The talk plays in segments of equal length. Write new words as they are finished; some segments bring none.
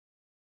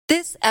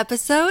This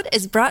episode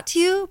is brought to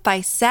you by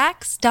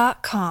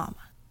Sax.com.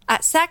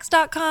 At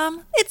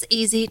Sax.com, it's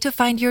easy to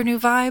find your new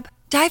vibe.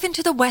 Dive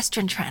into the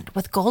Western trend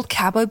with gold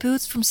cowboy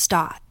boots from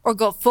Stott, or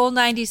go full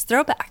 90s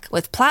throwback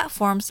with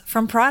platforms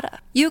from Prada.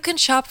 You can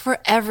shop for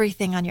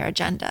everything on your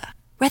agenda,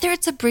 whether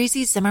it's a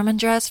breezy Zimmermann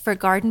dress for a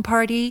garden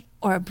party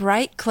or a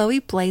bright Chloe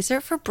blazer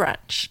for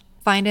brunch.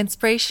 Find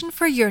inspiration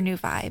for your new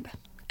vibe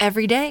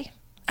every day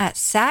at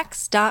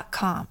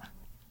Sax.com.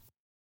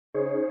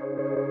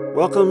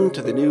 Welcome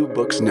to the New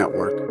Books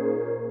Network.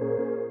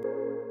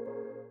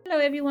 Hello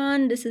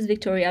everyone, this is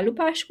Victoria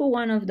Lupashku,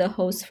 one of the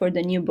hosts for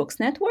the New Books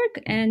Network,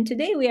 and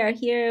today we are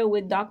here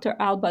with Dr.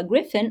 Alba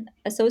Griffin,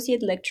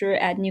 Associate Lecturer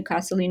at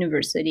Newcastle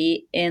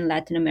University in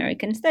Latin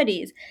American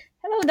Studies.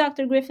 Hello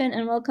Dr. Griffin,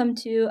 and welcome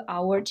to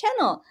our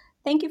channel.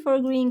 Thank you for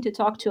agreeing to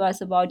talk to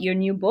us about your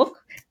new book,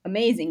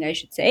 amazing I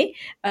should say,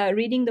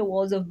 Reading the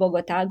Walls of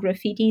Bogota,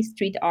 Graffiti,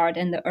 Street Art,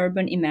 and the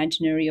Urban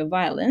Imaginary of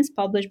Violence,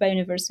 published by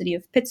University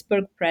of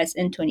Pittsburgh Press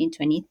in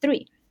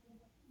 2023.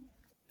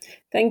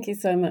 Thank you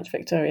so much,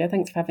 Victoria.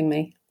 Thanks for having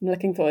me. I'm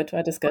looking forward to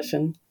our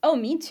discussion. Oh,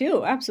 me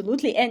too.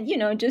 Absolutely. And,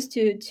 just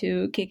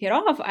to kick it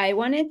off, I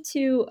wanted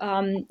to,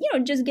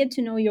 just get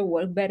to know your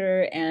work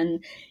better.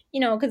 And,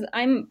 because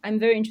I'm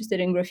very interested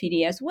in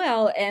graffiti as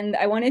well. And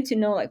I wanted to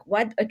know,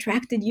 what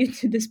attracted you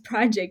to this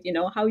project,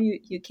 how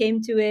you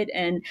came to it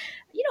and,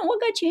 what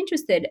got you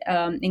interested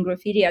in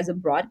graffiti as a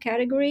broad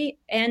category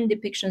and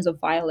depictions of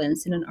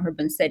violence in an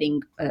urban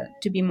setting,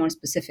 to be more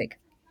specific.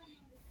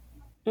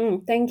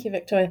 Thank you,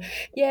 Victoria.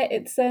 Yeah,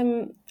 it's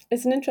an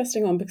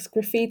interesting one because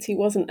graffiti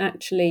wasn't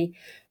actually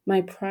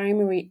my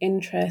primary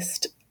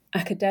interest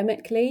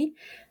academically.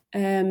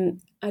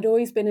 I'd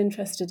always been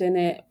interested in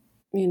it,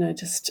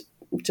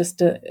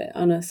 just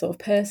on a sort of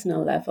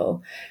personal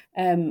level.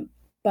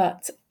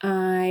 But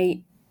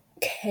I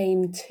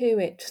came to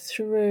it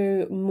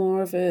through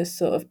more of a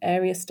sort of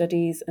area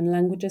studies and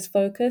languages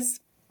focus.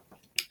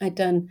 I'd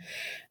done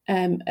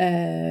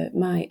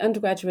my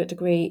undergraduate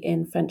degree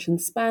in French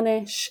and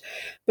Spanish,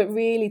 but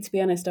really, to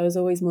be honest, I was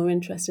always more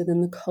interested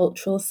in the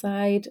cultural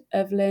side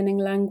of learning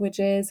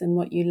languages and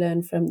what you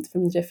learn from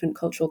the different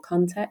cultural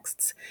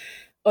contexts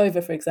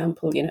over, for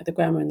example, the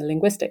grammar and the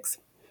linguistics.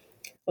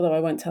 Although I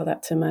won't tell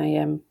that to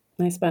my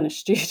Spanish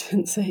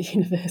students at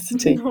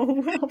university.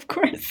 No, of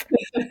course.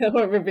 I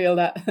won't reveal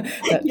that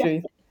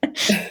truth.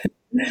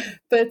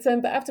 But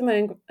after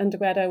my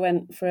undergrad, I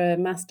went for a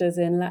master's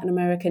in Latin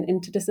American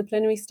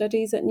Interdisciplinary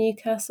Studies at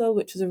Newcastle,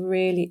 which was a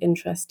really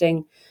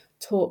interesting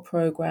taught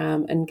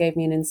program and gave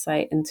me an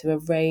insight into a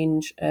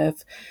range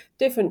of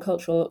different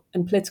cultural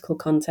and political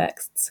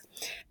contexts.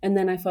 And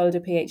then I followed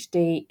a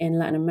PhD in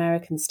Latin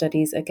American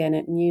Studies, again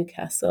at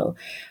Newcastle.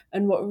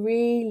 And what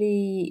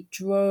really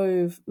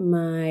drove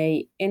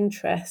my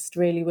interest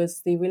really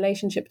was the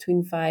relationship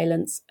between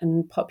violence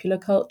and popular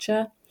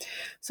culture.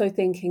 So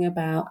thinking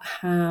about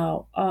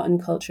how art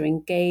and culture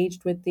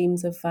engaged with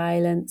themes of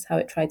violence, how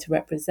it tried to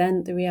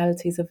represent the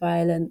realities of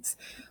violence,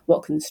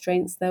 what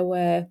constraints there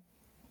were.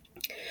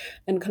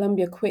 And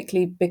Colombia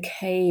quickly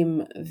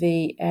became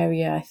the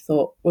area I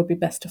thought would be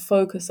best to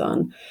focus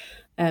on,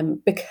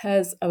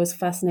 because I was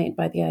fascinated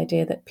by the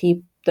idea that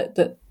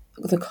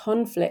the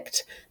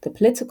conflict, the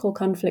political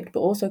conflict, but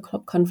also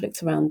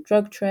conflicts around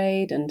drug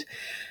trade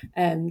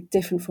and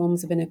different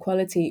forms of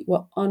inequality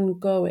were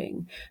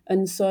ongoing.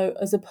 And so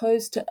as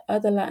opposed to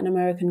other Latin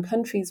American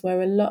countries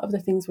where a lot of the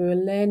things we were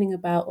learning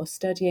about or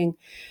studying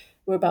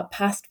were about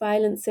past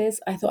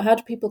violences, I thought, how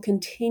do people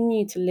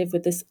continue to live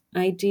with this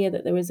idea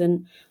that there is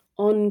an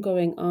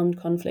ongoing armed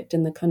conflict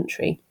in the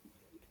country?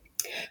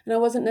 And I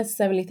wasn't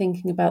necessarily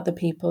thinking about the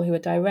people who are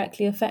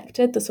directly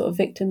affected, the sort of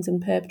victims and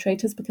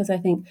perpetrators, because I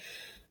think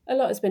a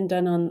lot has been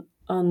done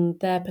on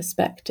their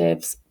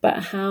perspectives,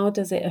 but how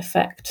does it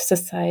affect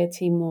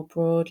society more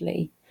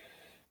broadly?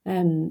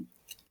 And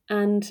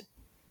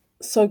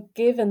so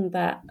given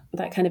that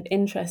kind of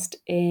interest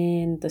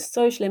in the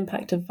social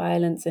impact of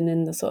violence and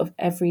in the sort of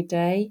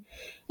everyday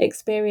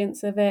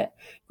experience of it,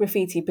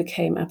 graffiti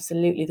became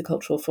absolutely the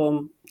cultural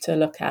form to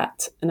look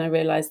at. And I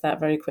realized that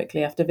very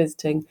quickly after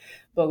visiting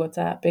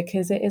Bogota,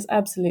 because it is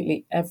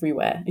absolutely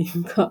everywhere.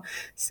 You've got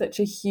such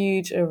a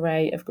huge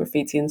array of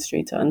graffiti and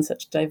street art and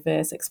such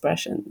diverse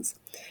expressions.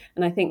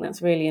 And I think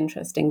that's really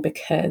interesting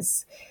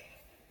because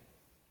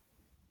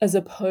as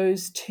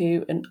opposed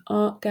to an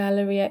art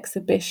gallery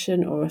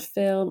exhibition or a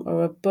film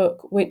or a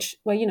book, where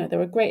there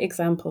are great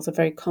examples of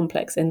very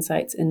complex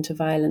insights into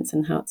violence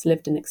and how it's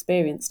lived and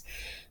experienced.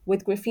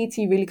 With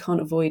graffiti, you really can't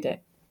avoid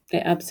it.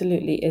 It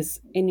absolutely is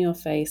in your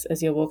face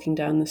as you're walking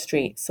down the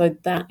street. So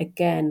that,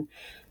 again,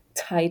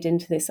 tied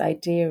into this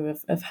idea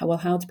of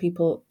how do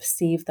people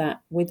perceive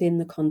that within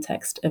the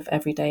context of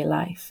everyday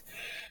life.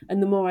 And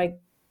the more I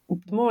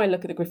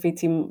look at the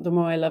graffiti, the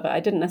more I love it. I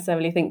didn't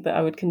necessarily think that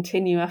I would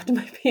continue after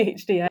my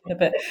PhD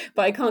either,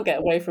 but I can't get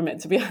away from it,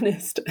 to be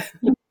honest.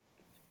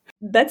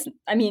 I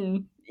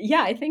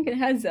think it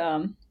has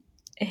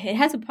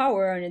a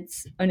power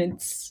on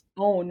its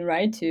own,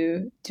 right?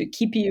 To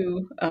keep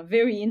you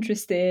very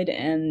interested,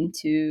 and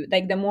to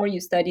the more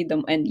you study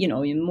them, and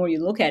the more you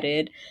look at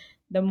it,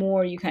 the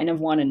more you kind of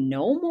want to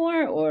know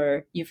more,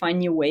 or you find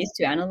new ways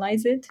to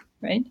analyze it,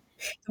 right?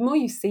 The more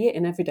you see it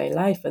in everyday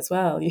life as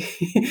well,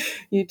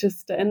 you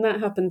just, and that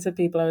happened to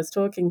people I was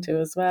talking to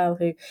as well,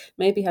 who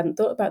maybe hadn't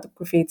thought about the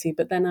graffiti,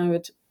 but then I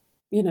would,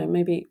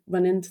 maybe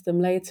run into them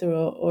later,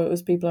 or it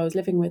was people I was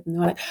living with, and they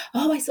were like,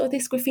 oh, I saw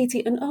this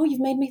graffiti, and oh, you've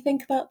made me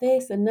think about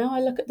this, and now I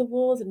look at the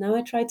walls, and now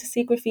I try to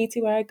see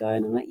graffiti where I go,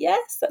 and I'm like,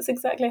 yes, that's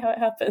exactly how it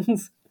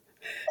happens.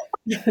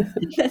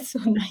 That's so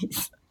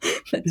nice.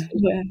 That's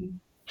really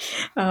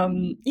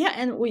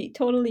and we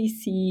totally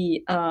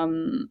see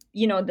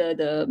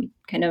the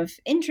kind of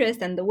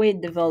interest and the way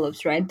it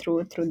develops, right,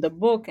 through the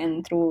book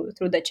and through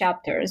the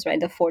chapters, right,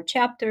 the 4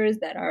 chapters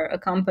that are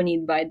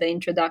accompanied by the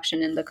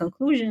introduction and the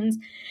conclusions.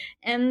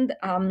 And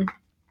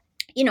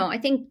I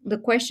think the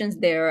questions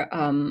there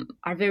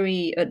are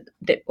very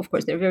of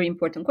course they're very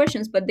important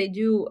questions, but they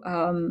do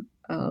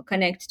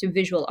connect to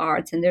visual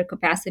arts and their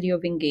capacity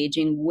of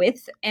engaging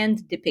with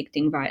and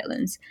depicting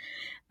violence.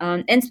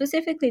 And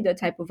specifically the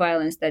type of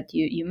violence that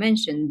you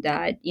mentioned,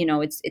 that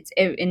it's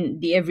in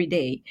the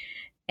everyday.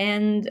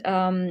 And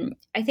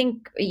I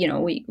think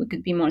we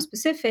could be more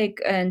specific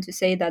and to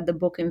say that the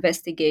book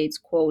investigates,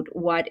 quote,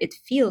 what it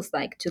feels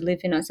like to live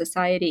in a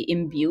society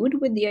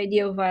imbued with the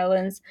idea of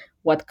violence,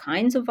 what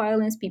kinds of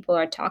violence people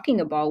are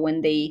talking about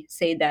when they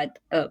say that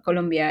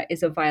Colombia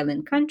is a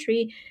violent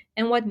country,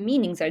 and what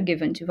meanings are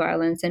given to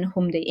violence and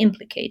whom they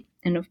implicate,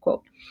 end of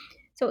quote.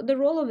 So the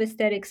role of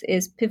aesthetics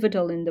is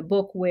pivotal in the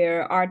book,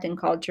 where art and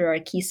culture are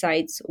key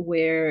sites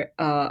where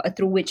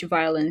through which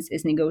violence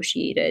is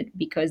negotiated,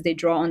 because they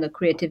draw on the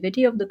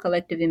creativity of the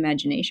collective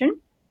imagination.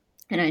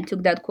 And I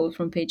took that quote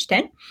from page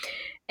 10.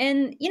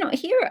 And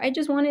here I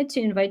just wanted to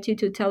invite you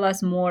to tell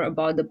us more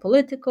about the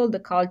political, the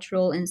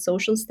cultural, and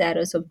social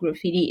status of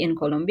graffiti in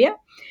Colombia,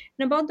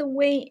 and about the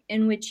way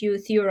in which you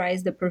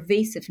theorize the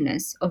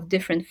pervasiveness of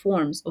different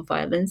forms of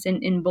violence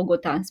in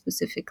Bogota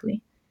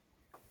specifically.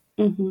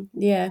 Mm-hmm.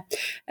 Yeah.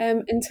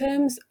 In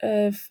terms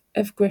of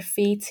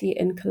graffiti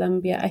in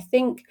Colombia, I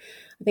think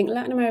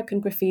Latin American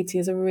graffiti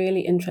is a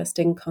really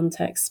interesting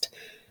context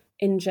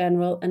in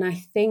general, and I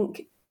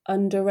think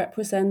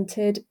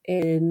underrepresented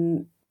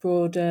in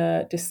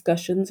broader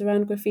discussions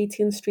around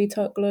graffiti and street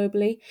art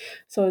globally.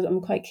 So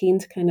I'm quite keen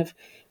to kind of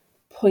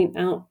point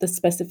out the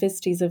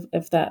specificities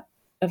of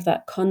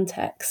that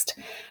context.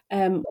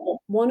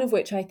 One of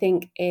which I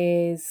think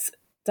is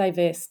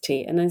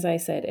diversity. And as I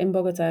said, in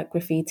Bogota,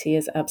 graffiti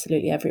is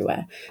absolutely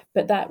everywhere.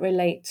 But that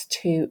relates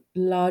to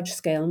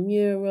large-scale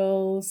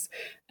murals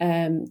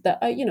that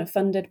are,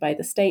 funded by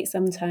the state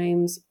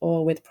sometimes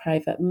or with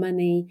private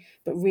money,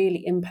 but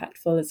really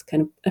impactful as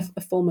kind of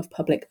a form of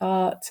public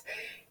art.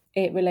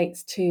 It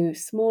relates to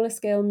smaller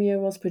scale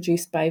murals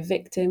produced by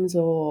victims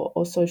or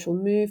social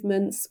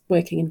movements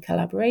working in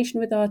collaboration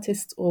with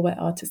artists, or where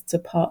artists are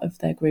part of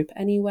their group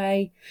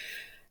anyway.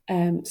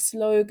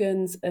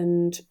 Slogans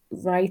and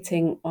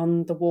writing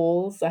on the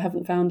walls. I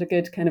haven't found a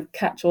good kind of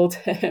catch-all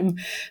term,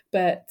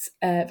 but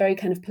very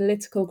kind of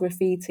political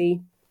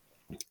graffiti,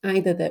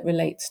 either that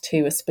relates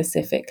to a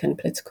specific kind of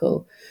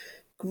political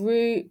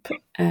group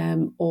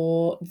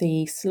or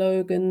the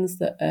slogans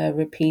that are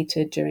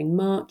repeated during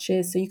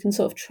marches. So you can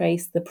sort of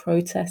trace the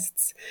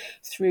protests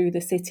through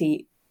the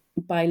city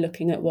by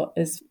looking at what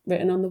is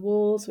written on the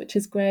walls, which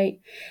is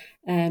great.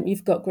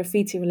 You've got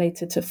graffiti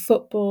related to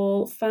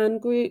football, fan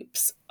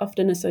groups,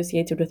 often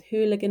associated with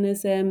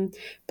hooliganism.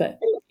 But,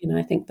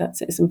 I think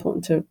it's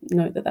important to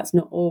note that that's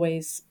not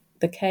always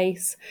the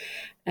case.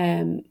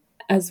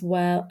 As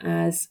well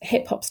as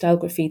hip-hop style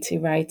graffiti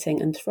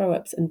writing and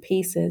throw-ups and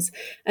pieces,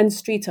 and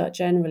street art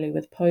generally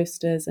with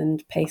posters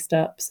and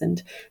paste-ups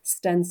and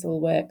stencil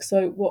work.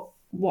 So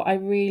what I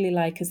really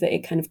like is that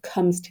it kind of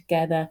comes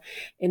together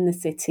in the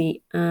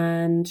city,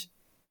 and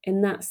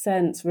in that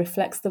sense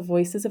reflects the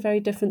voices of very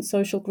different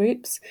social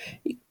groups.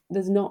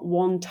 There's not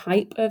one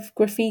type of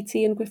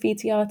graffiti and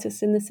graffiti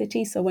artists in the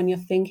city. So when you're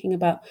thinking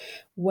about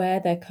where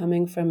they're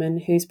coming from and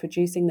who's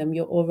producing them,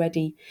 you're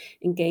already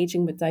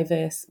engaging with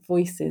diverse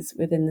voices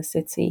within the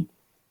city.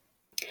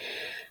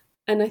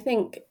 And I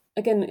think,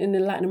 again, in the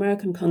Latin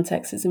American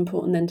context, it's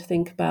important then to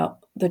think about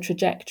the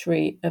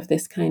trajectory of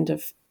this kind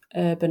of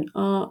urban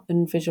art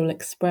and visual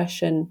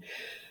expression,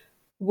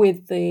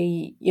 with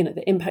the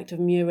impact of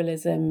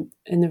muralism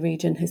in the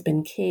region has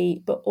been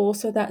key, but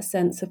also that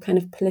sense of kind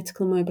of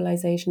political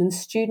mobilization and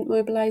student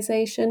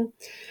mobilization,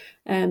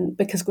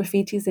 because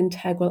graffiti is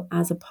integral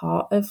as a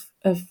part of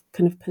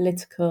kind of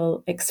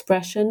political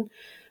expression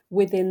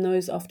within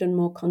those often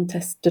more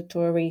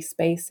contestatory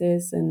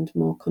spaces and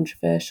more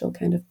controversial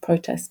kind of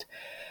protest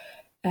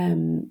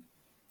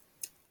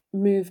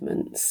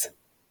movements.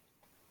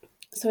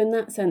 So in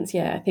that sense,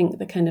 I think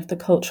the kind of the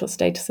cultural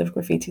status of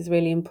graffiti is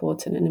really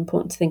important, and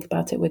important to think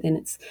about it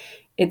within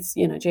its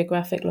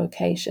geographic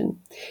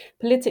location.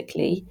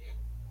 Politically,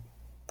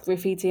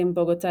 graffiti in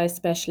Bogota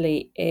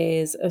especially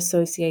is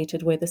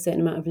associated with a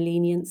certain amount of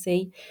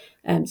leniency.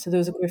 So there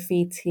was a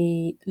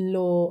graffiti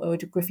law, or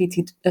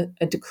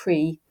a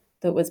decree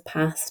that was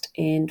passed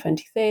in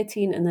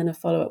 2013 and then a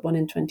follow-up one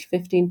in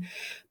 2015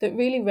 that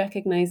really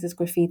recognises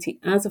graffiti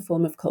as a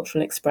form of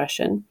cultural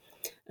expression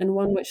and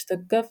one which the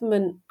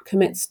government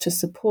commits to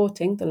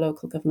supporting, the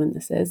local government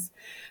this is.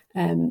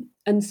 And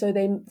so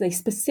they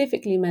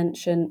specifically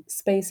mention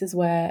spaces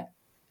where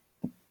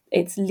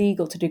it's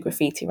legal to do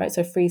graffiti, right?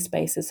 So free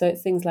spaces. So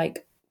it's things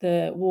like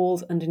the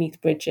walls underneath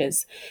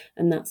bridges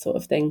and that sort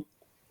of thing.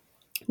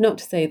 Not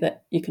to say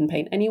that you can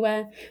paint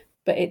anywhere,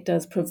 but it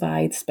does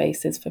provide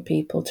spaces for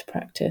people to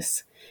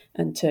practice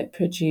and to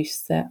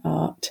produce their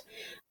art.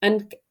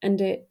 And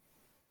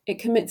it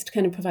commits to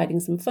kind of providing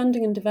some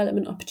funding and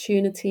development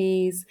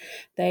opportunities.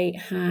 They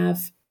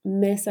have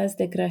mesas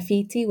de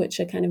graffiti, which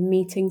are kind of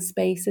meeting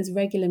spaces,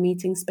 regular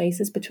meeting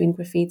spaces between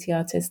graffiti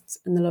artists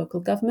and the local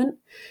government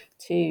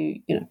to,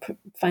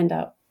 find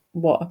out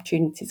what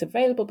opportunities are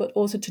available, but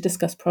also to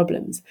discuss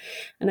problems.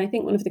 And I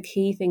think one of the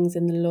key things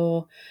in the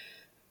law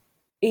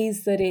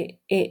is that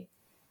it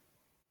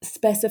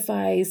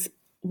specifies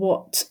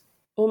what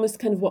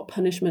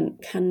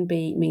punishment can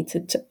be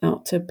meted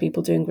out to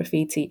people doing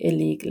graffiti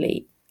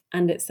illegally.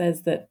 And it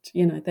says that,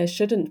 there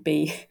shouldn't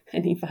be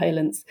any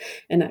violence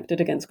enacted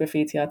against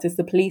graffiti artists.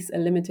 The police are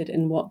limited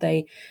in what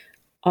they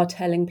are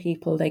telling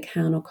people they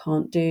can or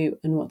can't do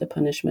and what the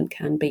punishment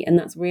can be. And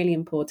that's really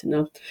important.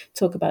 I'll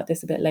talk about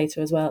this a bit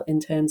later as well in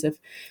terms of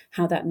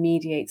how that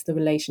mediates the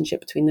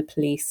relationship between the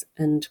police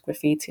and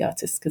graffiti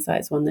artists, because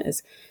that is one that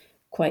is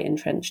quite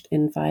entrenched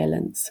in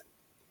violence.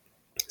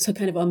 So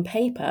kind of on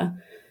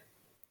paper,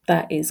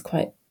 that is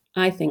quite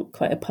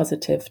a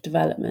positive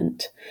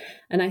development.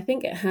 And I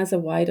think it has a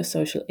wider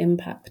social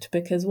impact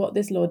because what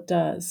this law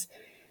does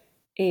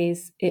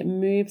is it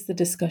moves the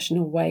discussion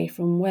away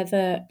from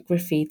whether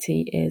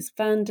graffiti is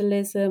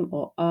vandalism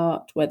or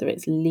art, whether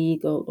it's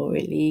legal or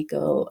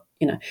illegal.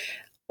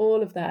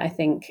 All of that, I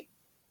think,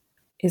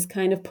 is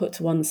kind of put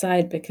to one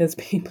side because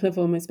people have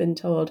almost been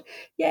told,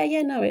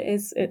 no,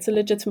 it's a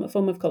legitimate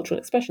form of cultural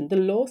expression. The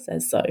law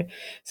says so.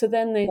 So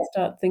then they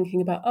start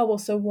thinking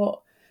about, so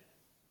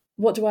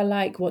what do I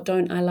like? What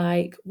don't I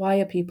like? Why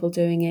are people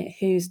doing it?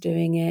 Who's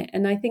doing it?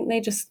 And I think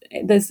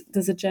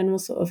there's a general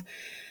sort of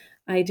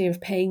idea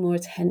of paying more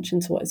attention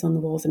to what is on the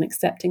walls and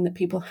accepting that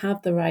people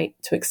have the right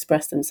to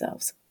express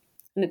themselves.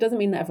 And it doesn't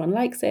mean that everyone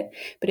likes it,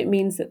 but it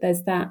means that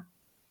there's that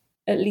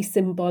at least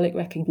symbolic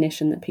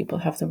recognition that people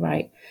have the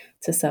right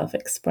to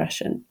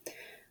self-expression.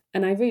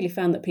 And I really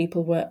found that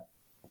people were,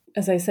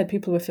 as I said,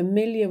 people were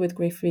familiar with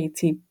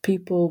graffiti,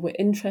 people were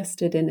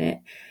interested in it,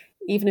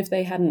 even if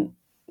they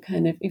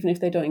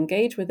don't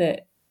engage with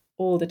it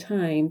all the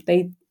time,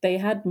 they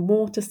had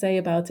more to say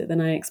about it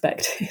than I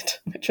expected,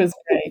 which was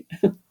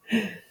great.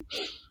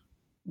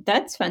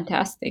 That's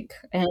fantastic.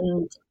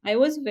 And I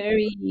was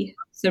very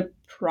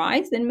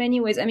surprised in many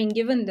ways. I mean,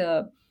 given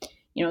the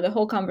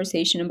whole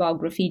conversation about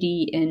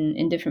graffiti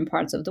in different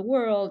parts of the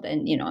world.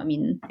 And,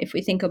 if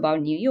we think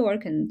about New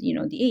York and,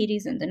 the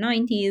 80s and the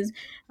 90s,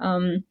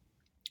 and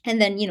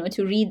then,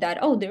 to read that,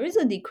 there is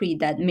a decree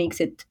that makes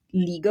it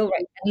legal,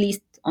 right, at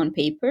least on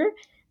paper.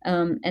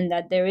 And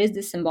that there is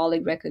this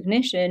symbolic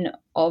recognition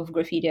of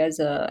graffiti as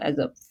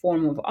a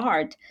form of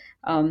art.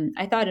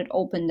 I thought it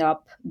opened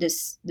up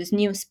this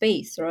new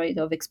space, right,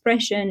 of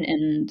expression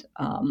and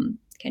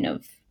kind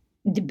of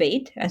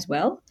debate as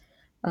well.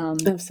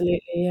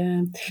 Absolutely,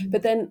 yeah.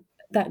 But then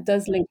that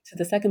does link to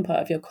the second part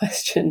of your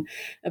question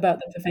about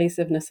the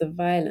pervasiveness of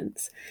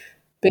violence,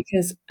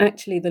 because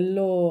actually the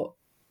law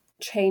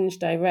changed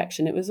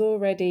direction. It was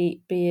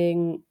already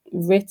being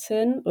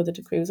written, or the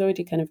decree was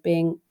already kind of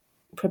being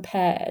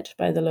prepared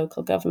by the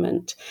local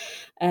government.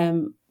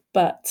 And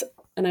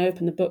I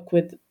opened the book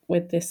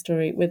with this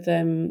story with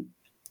in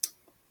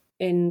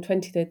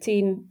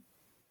 2013.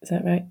 Is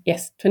that right?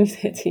 Yes,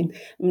 2013.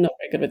 I'm not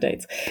very good with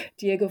dates.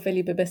 Diego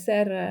Felipe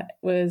Becerra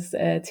was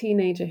a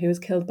teenager who was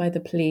killed by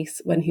the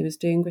police when he was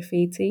doing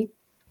graffiti.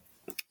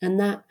 And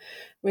that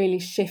really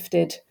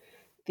shifted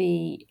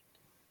the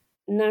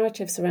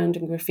narrative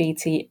surrounding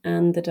graffiti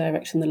and the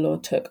direction the law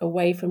took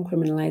away from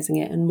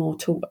criminalizing it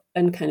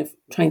and kind of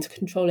trying to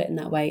control it in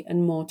that way,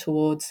 and more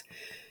towards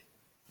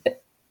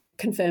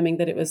confirming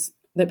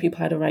that people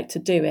had a right to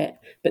do it,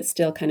 but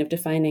still kind of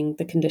defining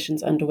the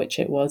conditions under which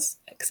it was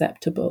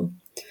acceptable.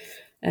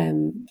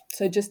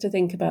 So just to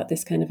think about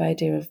this kind of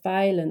idea of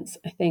violence,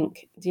 I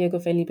think Diego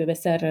Felipe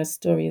Becerra's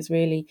story is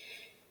really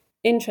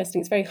interesting.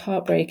 It's very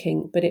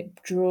heartbreaking, but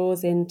it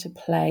draws into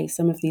play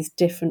some of these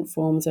different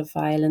forms of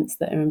violence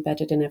that are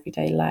embedded in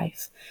everyday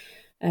life.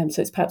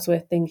 So it's perhaps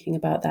worth thinking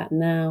about that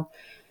now.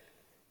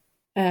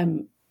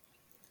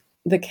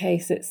 The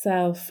case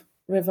itself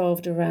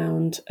revolved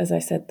around, as I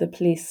said, the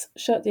police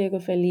shot Diego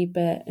Felipe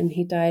and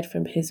he died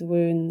from his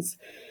wounds.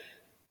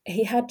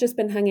 He had just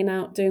been hanging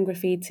out doing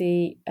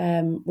graffiti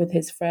with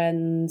his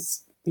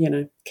friends,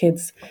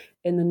 kids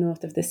in the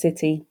north of the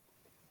city.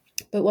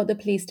 But what the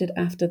police did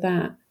after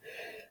that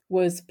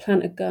was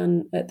plant a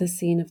gun at the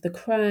scene of the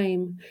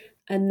crime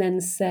and then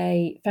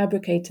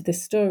fabricated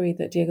this story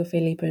that Diego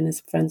Felipe and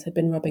his friends had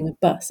been robbing a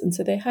bus. And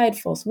so they hired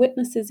false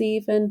witnesses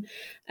even,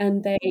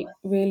 and they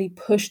really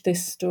pushed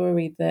this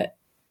story that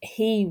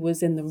he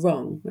was in the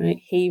wrong,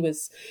 right? He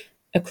was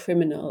a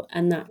criminal,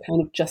 and that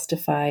kind of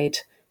justified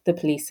the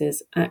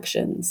police's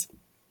actions.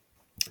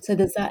 So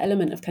there's that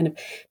element of kind of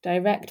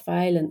direct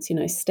violence,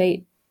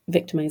 state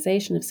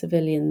victimization of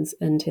civilians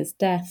and his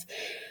death,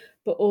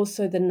 but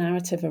also the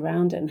narrative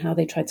around it and how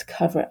they tried to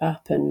cover it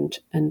up and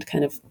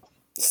kind of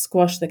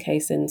squash the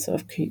case in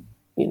sort of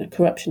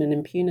corruption and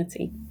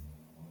impunity.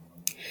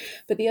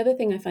 But the other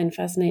thing I find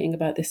fascinating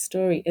about this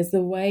story is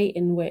the way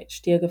in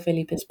which Diego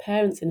Felipe's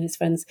parents and his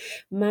friends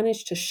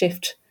managed to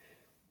shift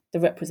the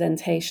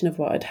representation of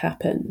what had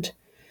happened.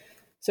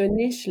 So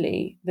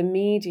initially, the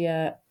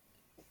media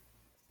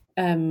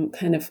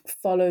kind of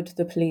followed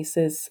the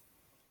police's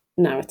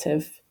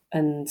narrative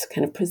and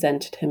kind of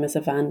presented him as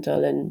a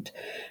vandal and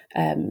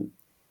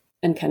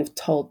kind of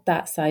told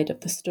that side of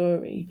the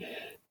story.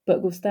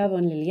 But Gustavo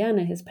and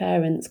Liliana, his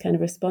parents, kind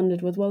of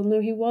responded with, well, no,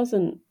 he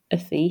wasn't a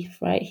thief,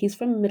 right? He's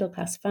from a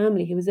middle-class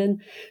family. He was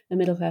in a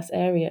middle-class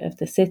area of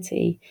the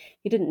city.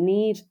 He didn't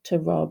need to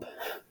rob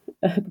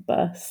a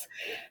bus.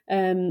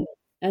 And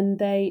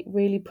they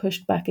really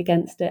pushed back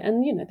against it.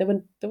 And,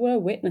 there were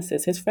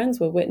witnesses. His friends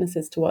were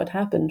witnesses to what had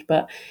happened.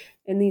 But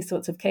in these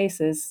sorts of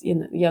cases,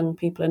 young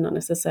people are not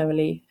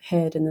necessarily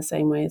heard in the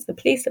same way as the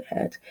police have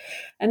heard.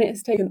 And it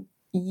has taken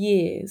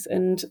years,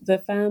 and the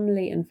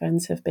family and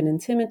friends have been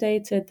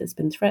intimidated. There's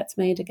been threats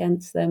made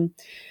against them,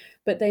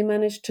 but they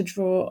managed to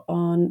draw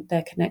on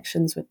their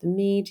connections with the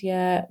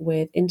media,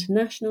 with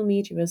international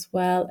media as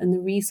well, and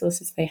the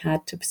resources they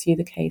had to pursue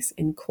the case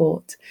in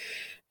court.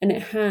 And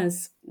it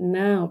has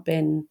now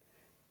been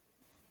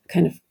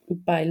kind of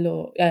by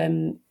law,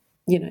 in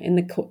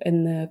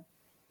the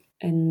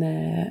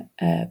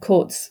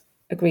courts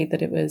agreed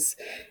that it was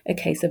a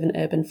case of an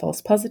urban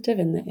false positive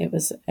and that it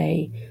was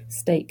a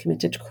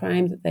state-committed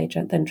crime that they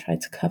then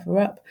tried to cover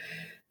up.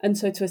 And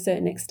so to a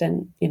certain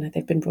extent,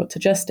 they've been brought to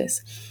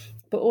justice.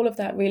 But all of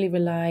that really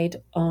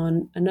relied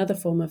on another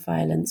form of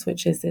violence,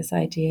 which is this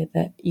idea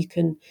that you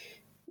can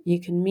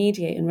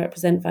mediate and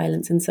represent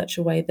violence in such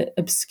a way that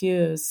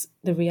obscures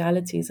the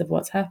realities of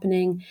what's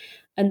happening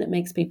and that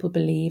makes people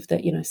believe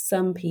that,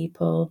 some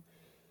people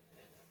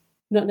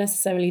not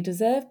necessarily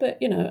deserve, but,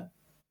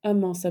 are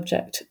more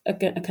are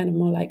kind of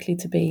more likely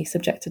to be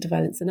subjected to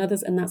violence than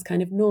others, and that's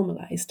kind of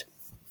normalized.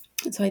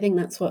 So I think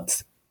that's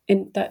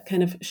that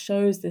kind of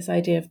shows this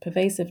idea of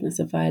pervasiveness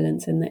of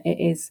violence, in that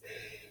it is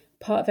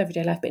part of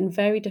everyday life, but in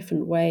very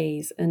different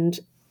ways, and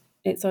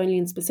it's only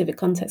in specific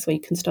contexts where you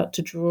can start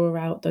to draw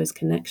out those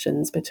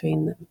connections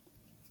between them.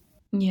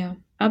 Yeah,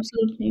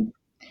 absolutely.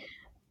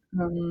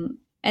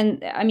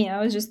 And I mean,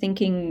 I was just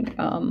thinking,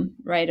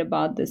 right,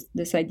 about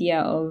this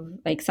idea of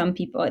like some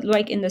people,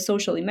 like in the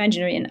social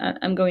imaginary, and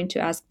I'm going to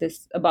ask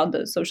this about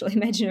the social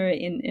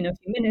imaginary in a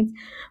few minutes.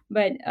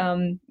 But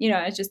I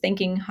was just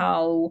thinking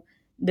how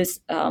this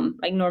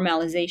like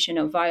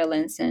normalization of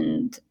violence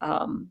and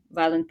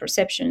violent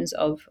perceptions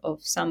of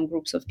some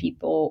groups of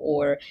people,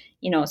 or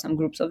some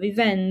groups of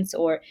events,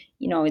 or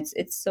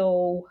it's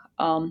so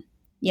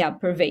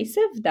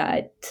pervasive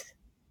that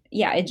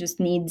it just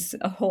needs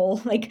a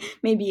whole, like,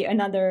 maybe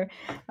another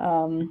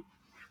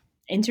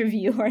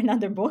interview or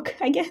another book,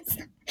 I guess.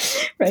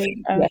 Right.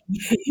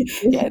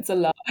 Yeah, it's a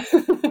lot.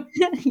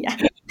 Yeah.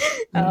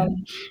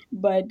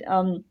 But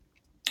and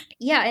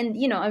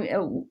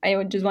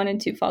I just wanted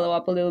to follow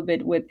up a little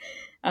bit with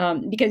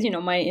because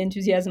my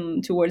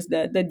enthusiasm towards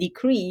the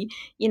decree,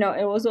 it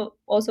was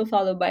also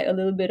followed by a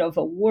little bit of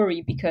a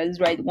worry, because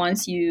right,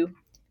 once you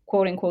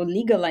quote unquote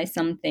legalize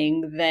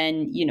something,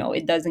 then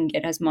it doesn't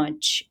get as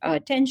much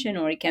attention,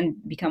 or it can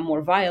become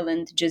more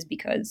violent just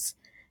because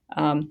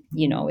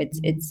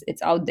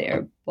it's out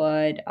there.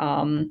 But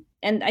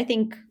and I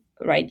think,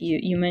 right,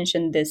 you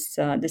mentioned this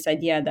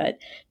idea that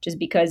just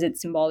because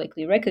it's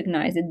symbolically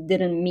recognized, it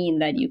didn't mean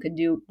that you could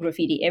do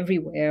graffiti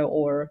everywhere,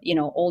 or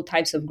all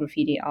types of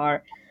graffiti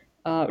are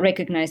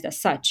recognized as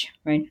such,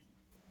 right?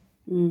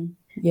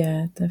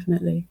 Yeah,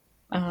 definitely.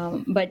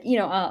 But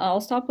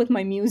I'll stop with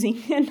my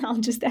musing and I'll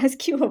just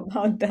ask you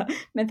about the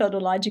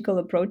methodological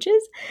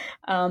approaches.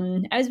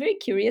 I was very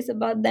curious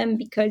about them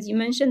because you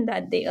mentioned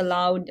that they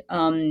allowed,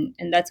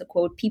 and that's a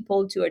quote,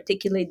 people to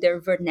articulate their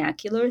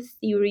vernacular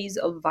theories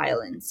of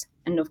violence,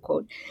 end of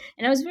quote.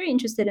 And I was very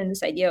interested in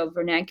this idea of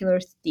vernacular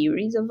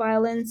theories of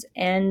violence,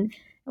 and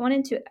I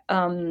wanted to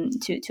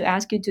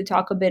ask you to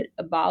talk a bit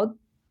about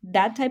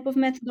that type of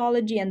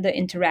methodology and the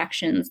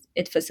interactions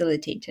it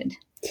facilitated.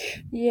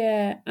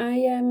 Yeah,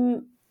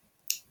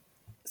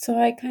 so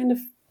I kind of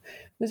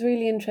was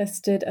really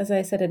interested, as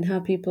I said, in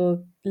how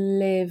people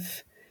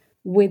live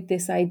with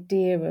this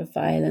idea of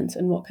violence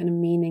and what kind of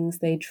meanings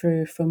they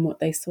drew from what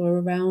they saw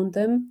around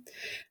them.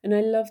 And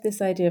I love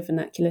this idea of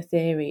vernacular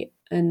theory,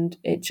 and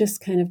it just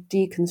kind of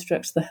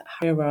deconstructs the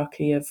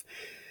hierarchy of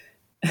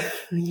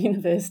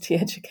university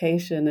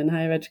education and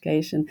higher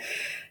education,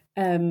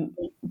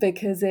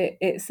 because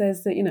it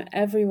says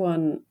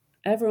that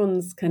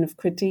everyone's kind of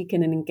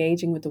critiquing and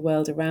engaging with the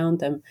world around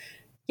them,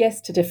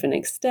 yes, to different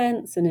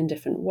extents and in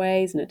different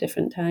ways and at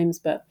different times,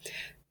 but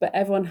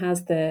everyone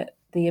has the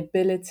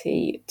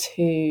ability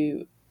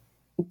to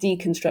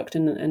deconstruct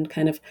and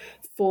kind of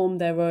form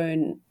their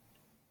own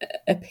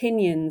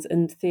opinions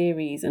and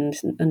theories and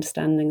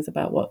understandings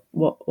about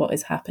what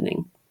is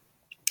happening.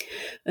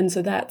 And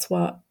so that's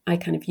what I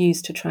kind of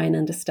use to try and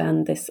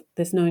understand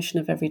this notion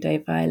of everyday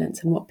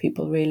violence and what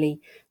people really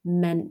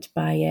meant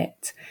by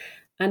it.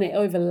 And it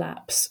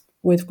overlaps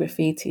with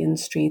graffiti and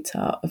street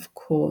art, of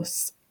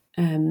course.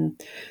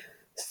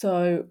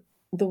 So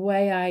the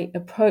way I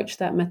approached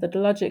that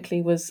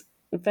methodologically was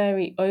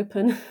very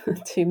open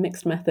to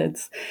mixed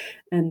methods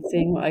and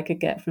seeing what I could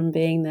get from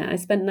being there. I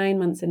spent 9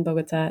 months in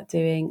Bogota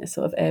doing a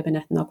sort of urban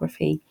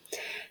ethnography,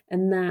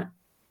 and that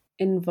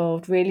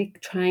involved really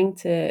trying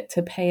to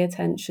pay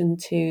attention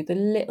to the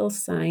little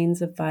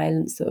signs of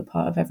violence that were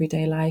part of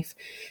everyday life,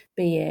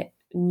 be it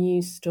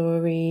news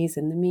stories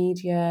in the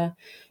media,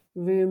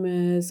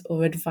 rumors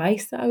or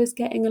advice that I was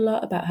getting a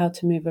lot about how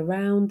to move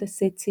around the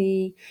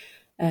city,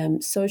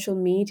 social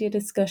media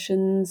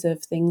discussions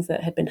of things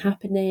that had been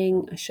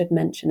happening. I should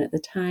mention at the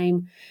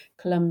time,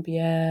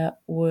 Colombia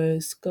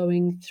was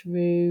going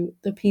through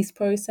the peace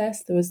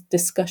process. There was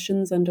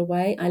discussions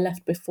underway. I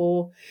left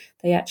before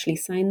they actually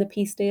signed the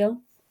peace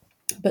deal.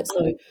 But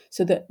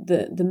so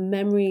the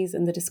memories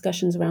and the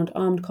discussions around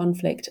armed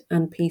conflict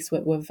and peace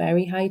were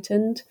very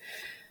heightened.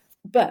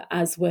 But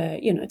as were,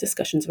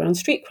 discussions around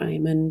street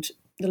crime and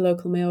the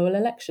local mayoral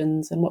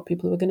elections and what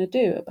people were going to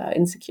do about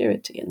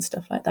insecurity and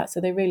stuff like that.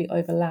 So they really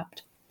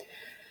overlapped.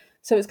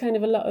 So it's kind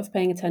of a lot of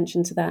paying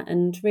attention to that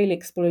and really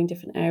exploring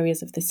different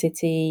areas of the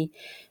city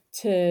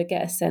to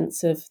get a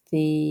sense of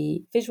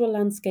the visual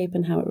landscape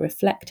and how it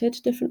reflected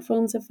different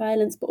forms of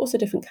violence, but also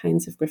different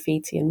kinds of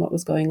graffiti and what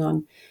was going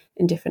on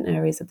in different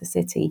areas of the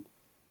city.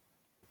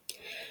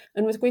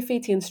 And with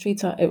graffiti and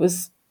street art, it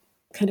was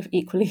kind of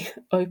equally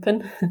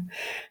open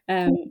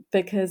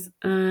because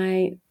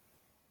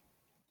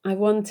I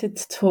wanted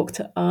to talk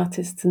to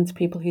artists and to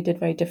people who did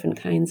very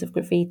different kinds of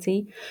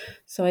graffiti.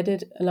 So I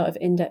did a lot of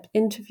in-depth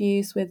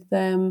interviews with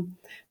them,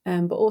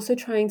 but also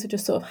trying to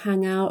just sort of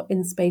hang out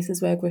in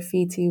spaces where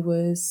graffiti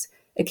was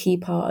a key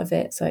part of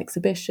it. So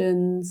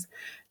exhibitions,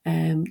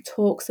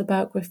 talks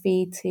about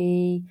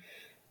graffiti,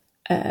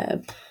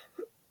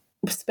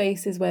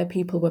 spaces where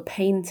people were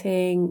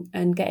painting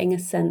and getting a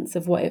sense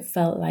of what it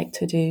felt like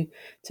to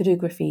do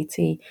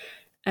graffiti.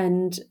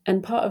 And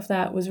part of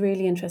that was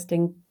really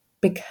interesting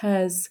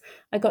because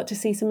I got to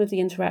see some of the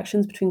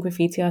interactions between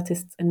graffiti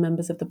artists and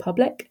members of the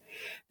public,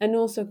 and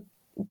also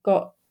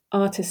got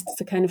artists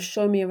to kind of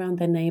show me around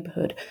their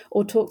neighborhood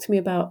or talk to me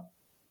about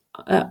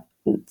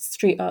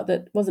street art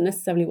that wasn't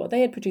necessarily what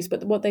they had produced,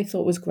 but what they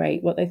thought was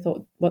great, what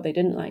they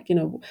didn't like,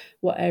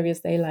 what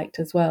areas they liked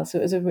as well. So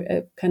it was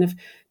a kind of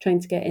trying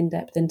to get in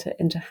depth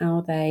into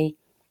how they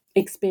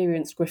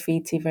experienced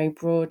graffiti very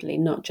broadly,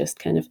 not just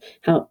kind of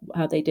how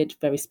they did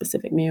very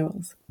specific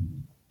murals.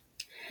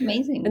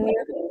 Amazing.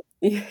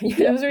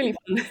 It was really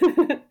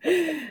fun.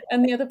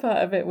 And the other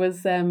part of it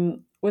was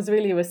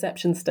really a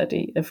reception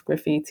study of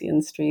graffiti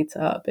and street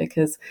art,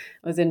 because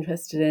I was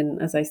interested in,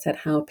 as I said,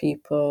 how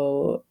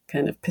people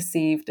kind of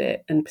perceived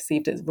it and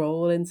perceived its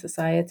role in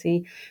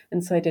society.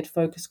 And so I did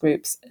focus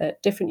groups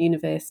at different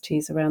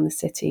universities around the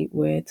city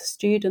with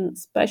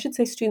students, but I should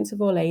say students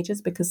of all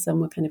ages, because some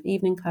were kind of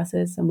evening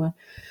classes, some were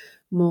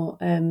more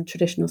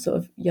traditional sort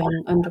of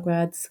young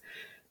undergrads.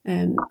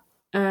 And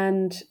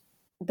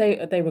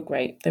they were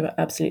great. They were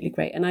absolutely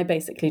great. And I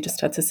basically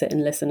just had to sit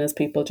and listen as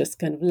people just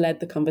kind of led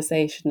the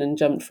conversation and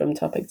jumped from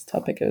topic to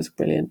topic. It was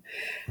brilliant.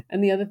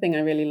 And the other thing I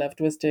really loved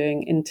was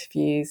doing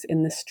interviews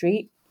in the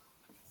street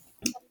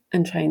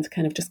and trying to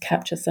kind of just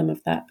capture some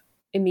of that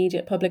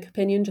immediate public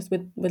opinion just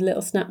with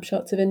little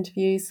snapshots of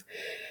interviews.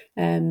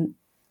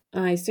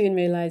 I soon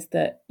realised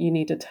that you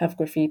needed to have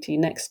graffiti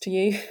next to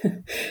you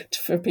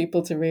for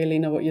people to really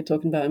know what you're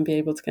talking about and be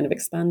able to kind of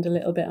expand a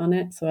little bit on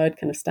it. So I'd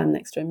kind of stand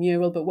next to a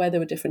mural, but where there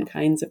were different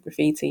kinds of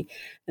graffiti,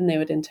 and they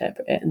would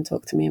interpret it and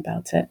talk to me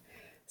about it.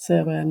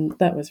 So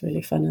that was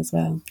really fun as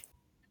well.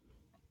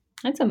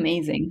 That's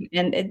amazing.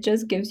 And it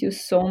just gives you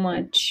so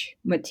much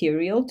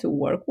material to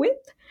work with.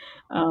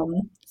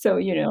 So,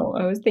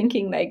 I was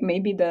thinking like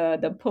maybe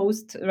the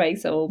post, right?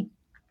 So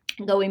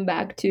going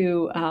back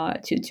to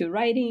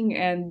writing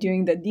and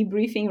doing the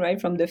debriefing right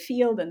from the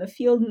field and the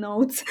field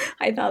notes,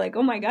 I thought like,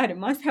 oh my god, it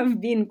must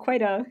have been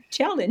quite a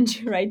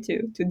challenge, right,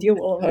 to deal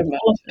with all of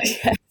that.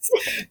 Yes.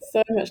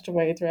 So much to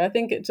wade through. I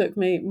think it took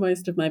me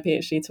most of my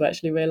PhD to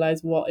actually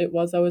realize what it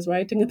was I was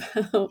writing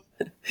about.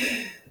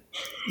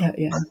 But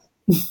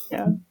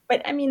yeah,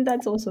 but I mean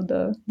that's also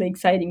the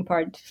exciting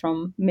part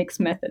from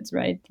mixed methods,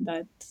 right,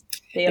 that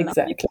they allow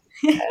exactly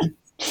you.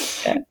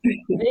 Yeah.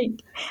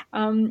 Great.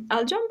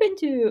 I'll jump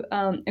into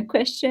a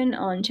question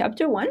on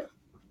chapter 1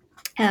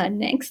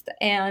 next.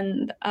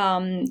 And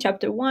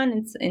chapter 1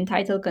 is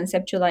entitled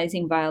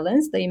Conceptualizing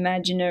Violence, the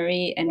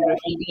Imaginary and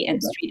Graffiti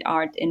and Street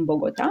Art in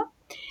Bogota.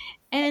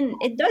 And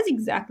it does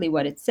exactly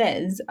what it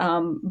says,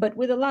 but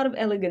with a lot of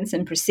elegance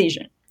and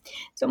precision.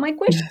 So my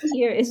question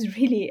here is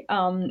really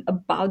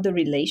about the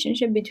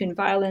relationship between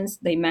violence,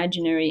 the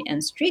imaginary,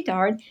 and street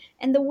art,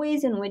 and the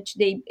ways in which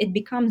it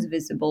becomes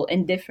visible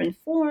in different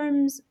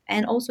forms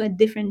and also at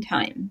different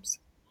times.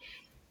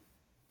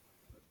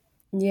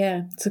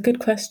 Yeah, it's a good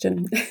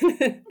question.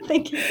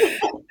 Thank you.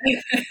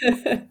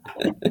 I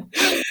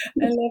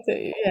love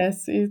it.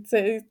 Yes, you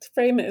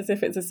frame it as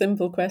if it's a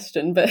simple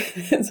question, but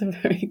it's a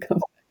very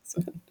complex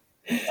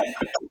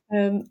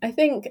one. I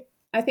think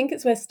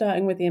it's worth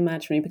starting with the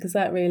imaginary because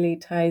that really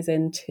ties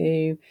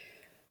into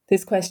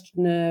this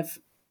question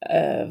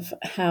of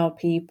how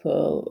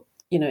people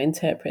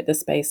interpret the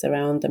space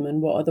around them, and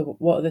what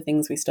are the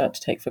things we start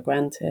to take for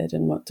granted,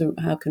 and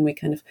how can we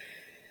kind of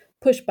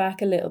push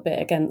back a little bit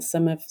against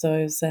some of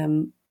those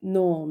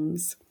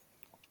norms.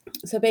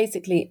 So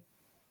basically,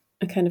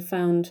 I kind of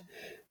found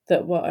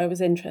that what I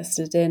was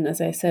interested in, as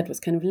I said,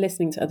 was kind of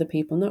listening to other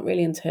people, not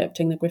really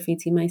interpreting the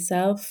graffiti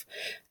myself.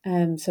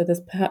 So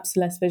there's perhaps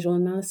less visual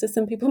analysis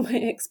than people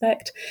might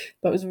expect,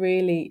 but I was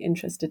really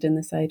interested in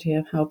this idea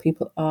of how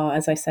people are,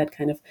 as I said,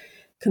 kind of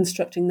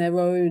constructing their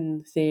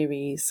own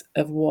theories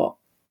of what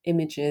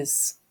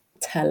images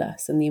tell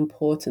us and the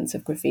importance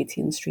of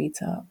graffiti and street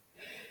art.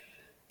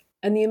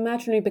 And the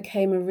imaginary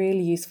became a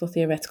really useful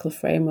theoretical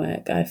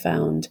framework, I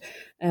found,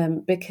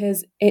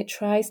 because it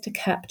tries to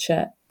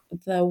capture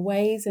the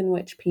ways in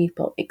which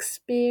people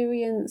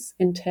experience,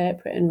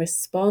 interpret, and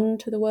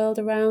respond to the world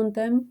around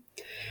them,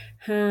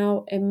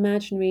 how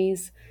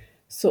imaginaries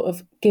sort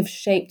of give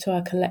shape to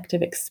our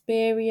collective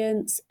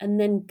experience and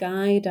then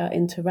guide our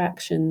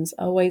interactions,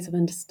 our ways of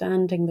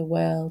understanding the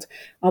world,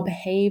 our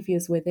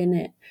behaviours within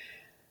it.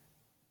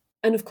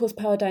 And of course,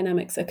 power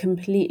dynamics are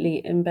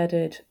completely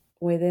embedded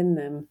within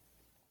them.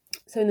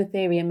 So in the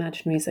theory,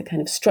 imaginaries are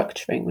kind of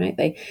structuring,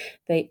 right?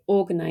 They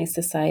organize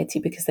society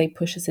because they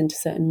push us into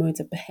certain modes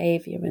of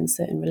behavior and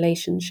certain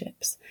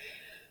relationships.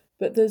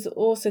 But there's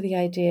also the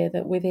idea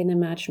that within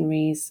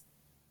imaginaries,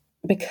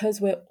 because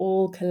we're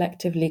all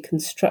collectively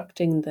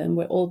constructing them,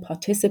 we're all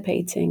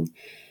participating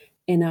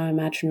in our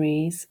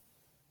imaginaries,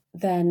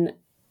 then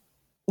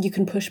you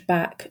can push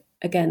back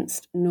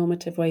against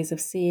normative ways of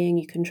seeing.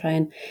 You can try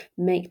and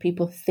make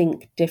people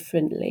think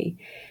differently.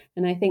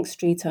 And I think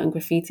street art and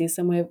graffiti is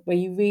somewhere where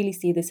you really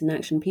see this in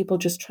action. People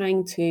just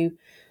trying to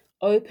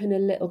open a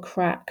little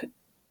crack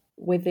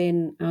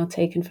within our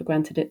taken for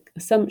granted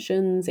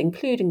assumptions,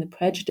 including the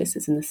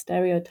prejudices and the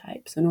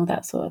stereotypes and all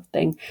that sort of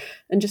thing,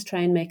 and just try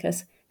and make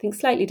us think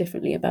slightly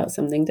differently about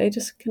something. They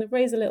just kind of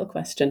raise a little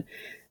question.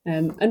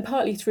 And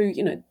partly through,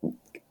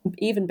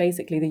 even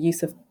basically the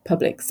use of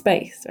public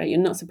space, right? You're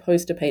not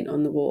supposed to paint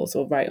on the walls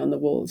or write on the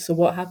walls. So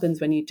what happens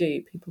when you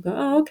do? People go,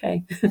 oh,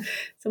 okay.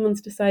 Someone's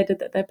decided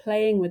that they're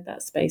playing with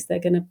that space. They're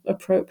going to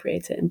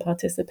appropriate it and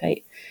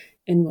participate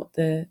in what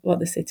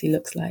the city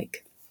looks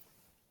like.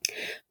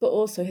 But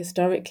also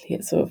historically,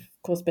 it's of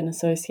course been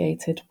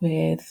associated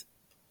with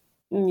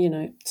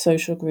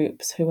social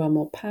groups who are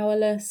more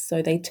powerless.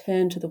 So they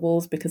turn to the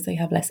walls because they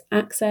have less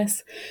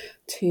access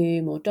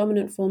to more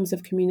dominant forms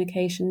of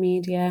communication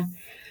media.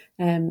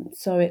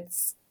 So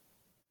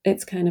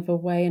it's kind of a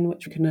way in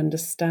which we can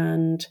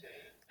understand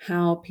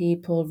how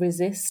people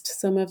resist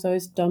some of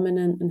those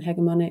dominant and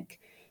hegemonic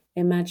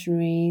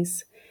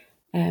imaginaries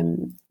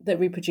that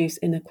reproduce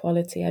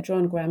inequality. I draw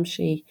on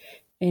Gramsci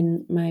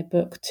in my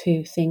book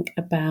to think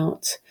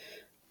about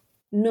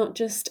not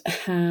just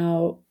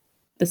how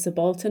the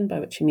subaltern, by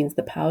which he means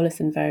the powerless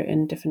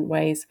in different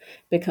ways,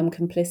 become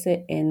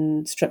complicit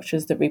in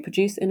structures that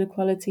reproduce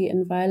inequality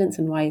and violence,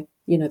 and why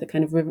the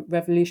kind of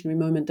revolutionary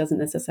moment doesn't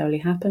necessarily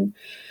happen,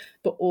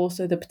 but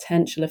also the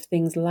potential of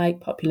things like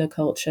popular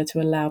culture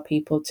to allow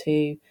people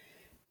to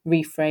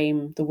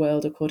reframe the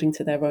world according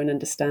to their own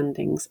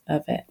understandings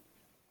of it.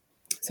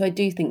 So I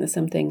do think there's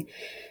something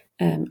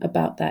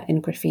about that in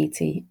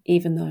graffiti,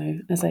 even though,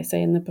 as I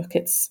say in the book,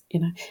 it's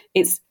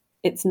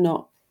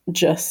not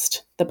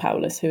just the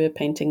powerless who are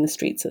painting the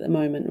streets at the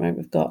moment, right?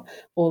 We've got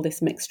all this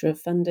mixture of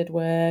funded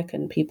work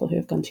and people who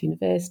have gone to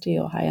university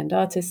or high-end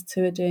artists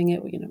who are doing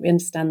it. We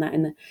understand that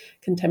in the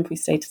contemporary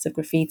status of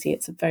graffiti,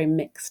 it's very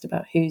mixed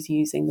about who's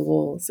using the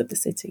walls of the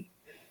city.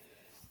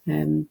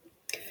 But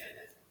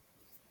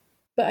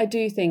I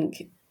do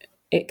think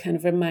it kind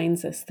of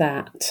reminds us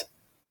that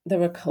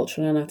there are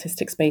cultural and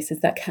artistic spaces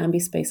that can be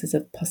spaces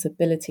of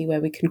possibility where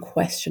we can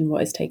question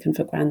what is taken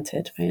for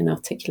granted, right, and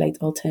articulate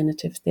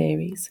alternative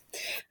theories.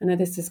 I know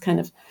this is kind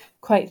of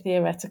quite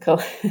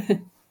theoretical,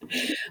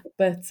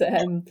 but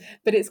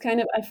it's kind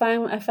of I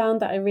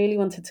found that I really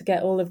wanted to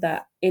get all of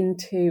that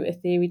into a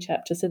theory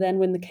chapter. So then,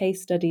 when the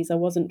case studies, I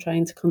wasn't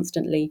trying to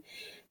constantly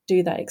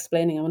do that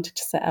explaining. I wanted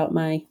to set out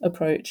my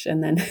approch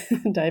and then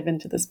dive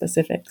into the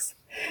specifics.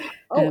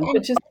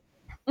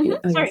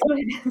 Sorry.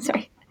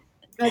 Sorry.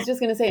 I was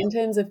just going to say, in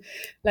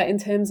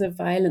terms of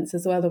violence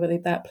as well, the way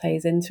that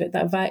plays into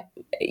it,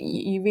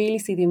 you really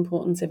see the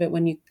importance of it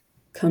when you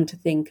come to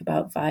think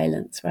about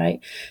violence, right?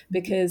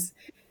 Because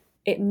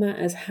it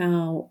matters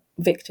how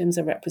victims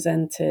are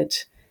represented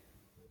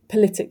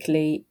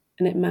politically,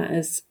 and it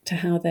matters to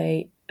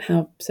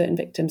how certain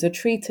victims are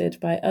treated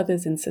by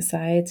others in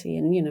society.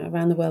 And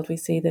around the world we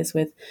see this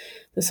with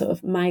the sort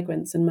of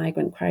migrants and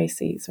migrant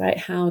crises, right?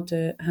 How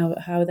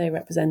are they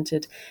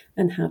represented,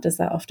 and how does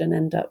that often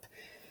end up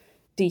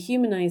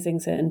dehumanizing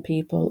certain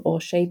people or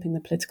shaping the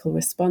political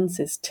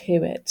responses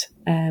to it?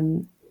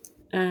 And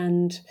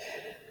And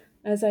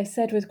as I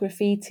said, with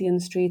graffiti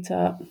and street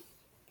art,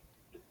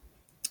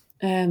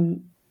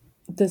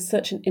 there's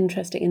such an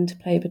interesting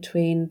interplay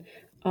between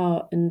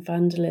art and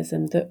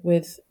vandalism that,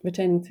 with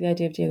returning to the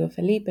idea of Diego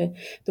Felipe,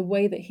 the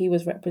way that he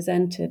was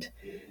represented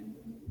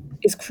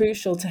is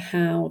crucial to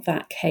how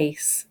that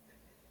case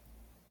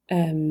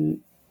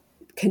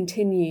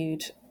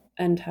continued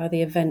and how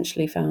they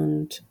eventually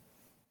found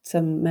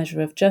some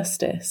measure of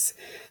justice,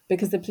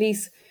 because the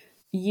police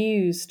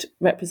used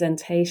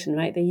representation,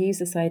 right? They used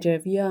this idea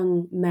of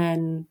young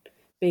men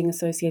being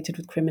associated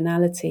with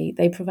criminality.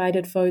 They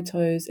provided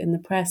photos in the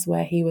press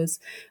where he was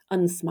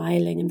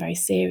unsmiling and very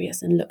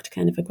serious and looked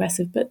kind of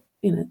aggressive, but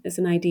it's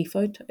an ID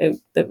photo.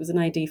 That was an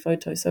ID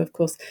photo, so of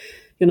course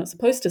you're not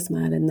supposed to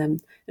smile in them.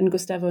 And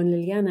Gustavo and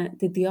Liliana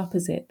did the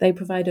opposite. They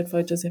provided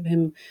photos of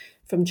him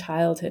from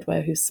childhood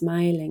where he was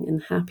smiling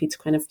and happy, to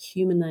kind of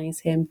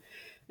humanize him.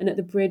 And at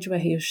the bridge where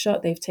he was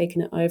shot, they've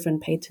taken it over and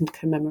painted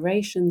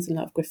commemorations. And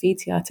a lot of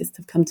graffiti artists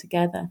have come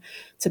together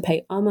to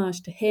pay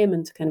homage to him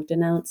and to kind of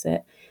denounce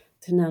the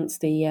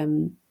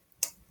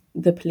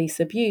police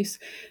abuse.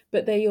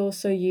 But they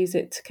also use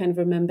it to kind of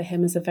remember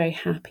him as a very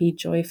happy,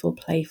 joyful,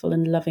 playful,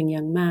 and loving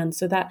young man.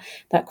 So that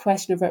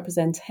question of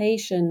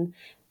representation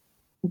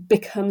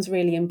becomes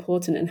really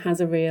important and has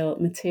a real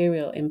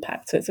material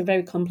impact. So it's a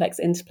very complex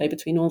interplay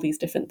between all these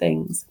different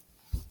things.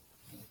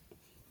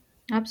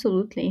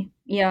 Absolutely.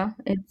 Yeah,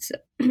 it's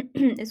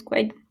it's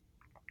quite,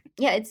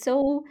 yeah, it's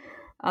so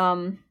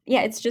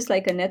yeah, it's just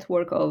like a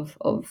network of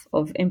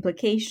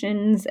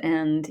implications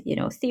and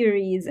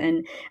theories.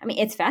 And I mean,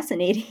 it's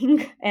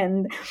fascinating.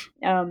 And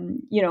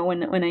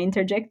when I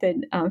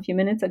interjected a few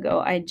minutes ago,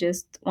 I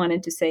just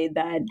wanted to say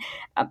that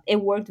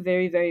it worked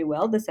very, very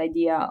well, this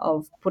idea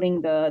of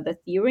putting the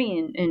theory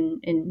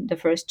in the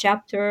first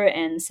chapter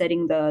and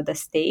setting the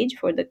stage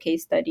for the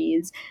case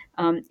studies.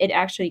 It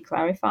actually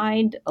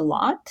clarified a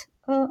lot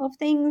of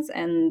things,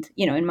 and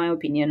in my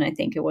opinion, I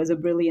think it was a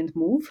brilliant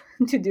move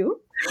to do.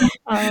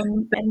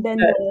 And then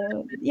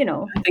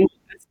I think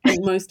I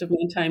spent most of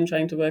my time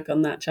trying to work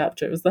on that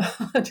chapter. It was the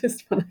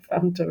hardest one I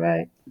found to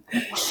write.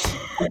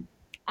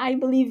 I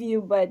believe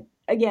you, but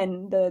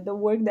again, the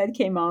work that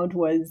came out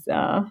was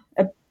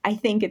I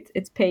think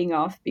it's paying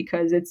off,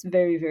 because it's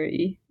very,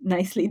 very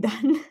nicely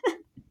done.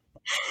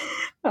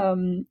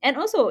 And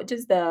also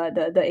just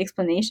the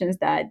explanations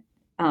that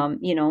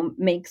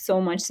make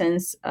so much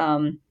sense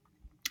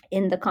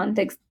in the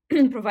context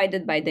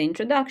provided by the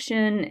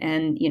introduction,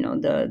 and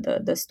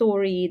the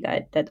story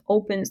that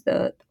opens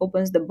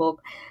the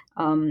book.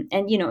 And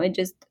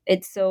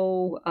it's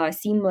so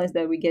seamless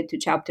that we get to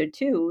chapter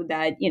 2,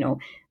 that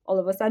all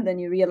of a sudden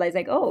you realize,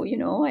 like, oh,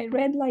 I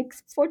read like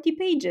 40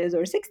 pages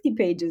or 60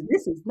 pages,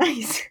 this is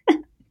nice.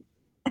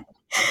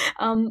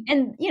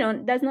 And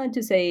that's not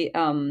to say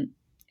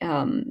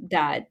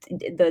that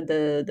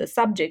the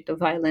subject of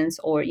violence,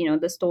 or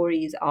the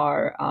stories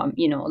are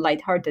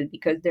lighthearted,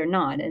 because they're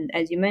not. And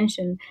as you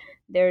mentioned,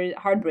 they're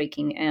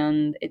heartbreaking,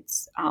 and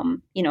it's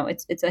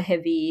a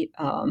heavy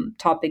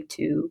topic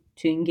to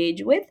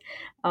engage with.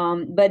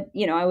 But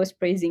I was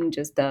praising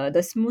just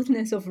the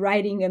smoothness of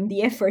writing and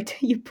the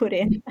effort you put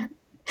in.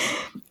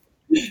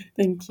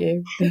 Thank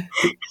you.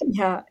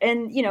 Yeah,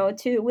 and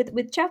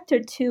with chapter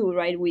 2,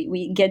 right,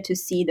 we get to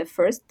see the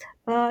first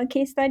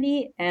case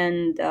study,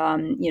 and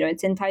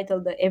it's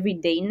entitled "The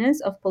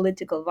Everydayness of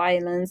Political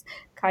Violence,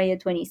 Calle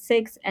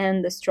 26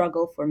 and the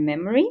Struggle for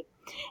Memory."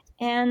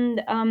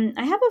 And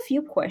I have a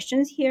few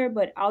questions here,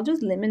 but I'll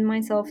just limit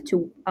myself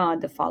to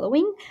the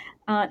following.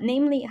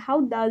 Namely,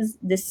 how does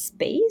this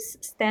space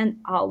stand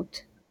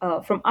out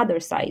from other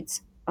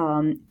sites?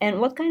 And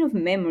what kind of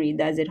memory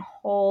does it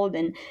hold?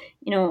 And,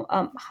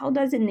 how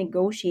does it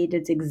negotiate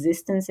its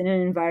existence in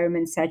an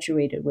environment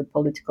saturated with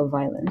political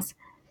violence?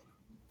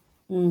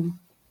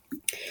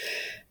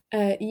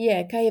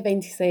 Yeah, Calle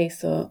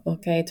 26 or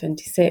Calle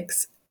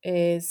 26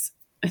 is,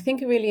 I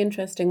think, a really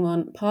interesting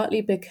one, partly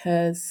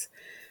because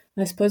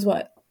I suppose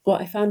what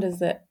I found is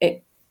that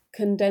it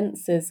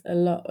condenses a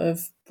lot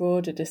of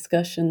broader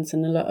discussions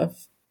and a lot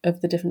of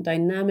the different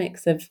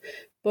dynamics of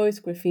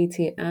both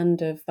graffiti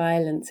and of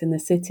violence in the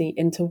city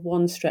into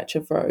one stretch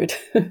of road,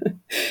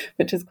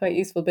 which is quite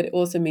useful, but it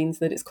also means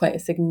that it's quite a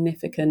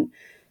significant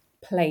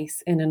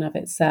place in and of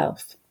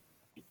itself.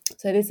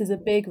 So this is a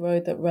big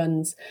road that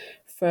runs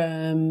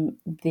from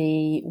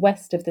the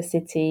west of the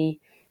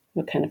city,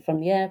 kind of from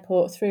the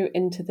airport, through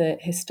into the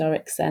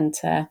historic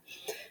centre,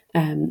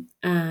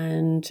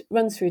 and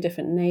runs through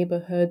different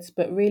neighbourhoods,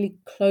 but really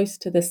close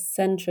to the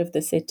centre of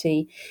the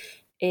city.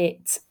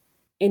 It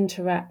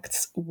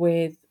interacts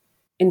with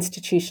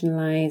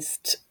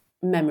institutionalized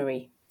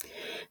memory.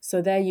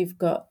 So there you've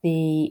got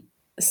the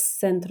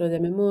Centro de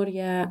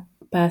Memoria,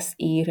 Paz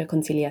y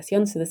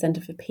Reconciliación, so the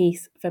Centre for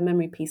Peace, for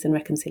Memory, Peace and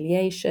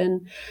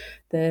Reconciliation.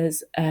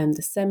 There's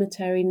the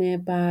cemetery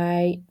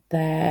nearby.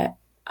 There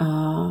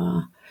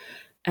are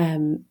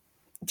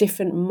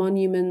different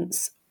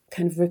monuments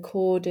kind of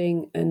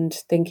recording and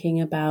thinking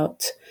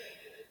about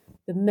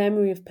the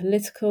memory of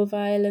political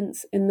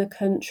violence in the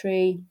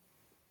country.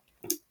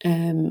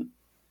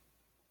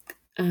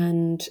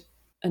 And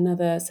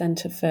another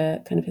centre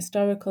for kind of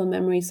historical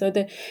memory. So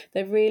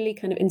they're really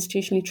kind of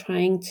institutionally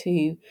trying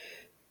to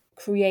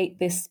create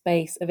this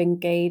space of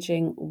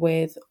engaging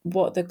with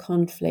what the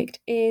conflict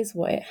is,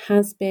 what it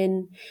has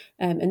been.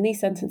 And these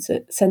centres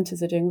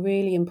are doing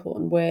really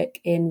important work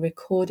in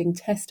recording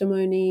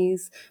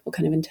testimonies or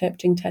kind of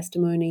interpreting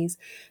testimonies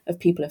of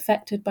people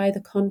affected by the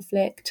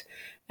conflict.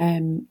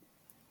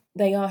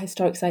 They are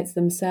historic sites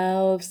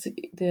themselves.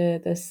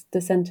 The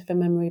Centre for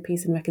Memory,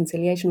 Peace and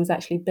Reconciliation was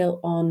actually built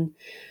on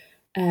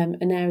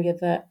an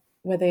area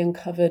where they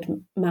uncovered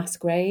mass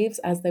graves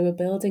as they were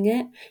building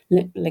it,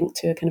 linked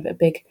to a kind of a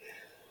big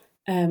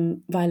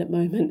violent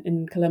moment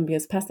in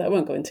Colombia's past that I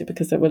won't go into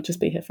because it will just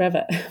be here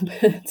forever.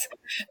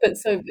 but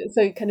so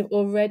kind of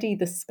already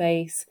the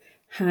space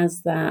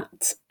has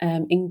that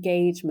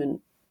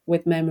engagement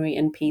with memory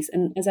and peace.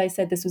 And as I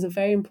said, this was a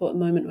very important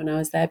moment when I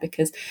was there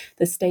because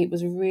the state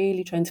was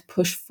really trying to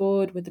push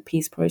forward with the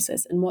peace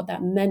process. And what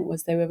that meant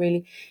was they were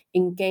really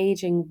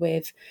engaging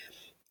with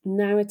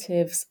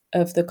narratives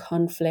of the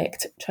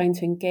conflict, trying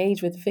to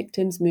engage with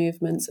victims'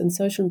 movements and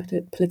social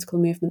and political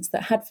movements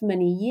that had for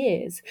many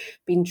years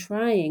been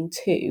trying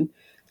to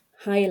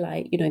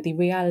highlight, the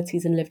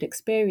realities and lived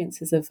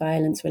experiences of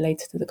violence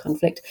related to the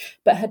conflict,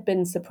 but had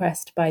been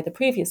suppressed by the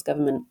previous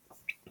government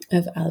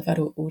of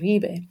Alvaro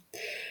Uribe.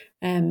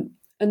 And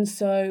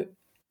so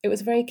it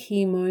was a very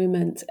key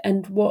moment.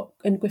 And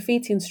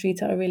graffiti and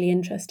street art are really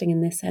interesting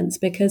in this sense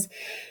because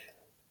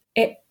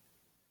it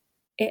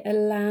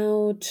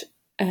allowed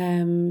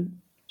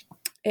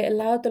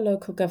the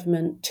local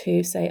government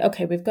to say,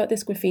 okay, we've got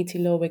this graffiti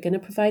law, we're going to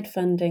provide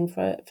funding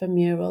for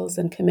murals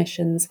and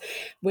commissions.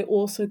 We're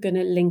also going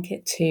to link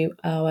it to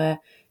our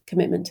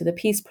commitment to the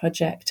peace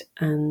project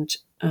and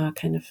our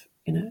kind of,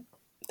 the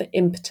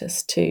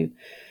impetus to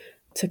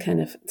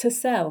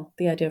sell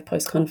the idea of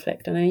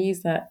post-conflict. And I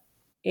use that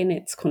in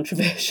its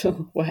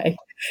controversial way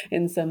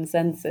in some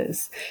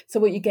senses. So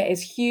what you get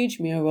is huge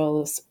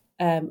murals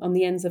on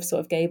the ends of sort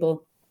of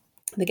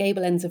the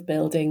gable ends of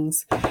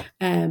buildings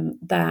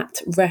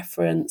that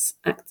reference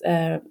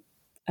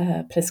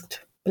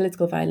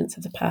political violence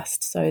of the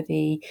past. So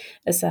the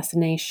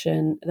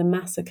assassination, the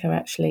massacre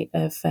actually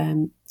of,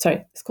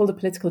 it's called the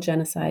political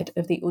genocide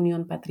of the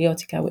Unión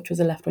Patriótica, which was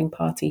a left-wing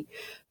party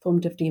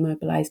formed of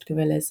demobilized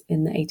guerrillas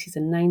in the 80s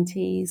and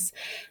 90s.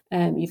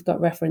 You've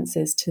got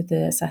references to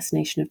the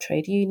assassination of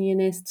trade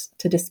unionists,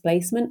 to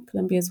displacement.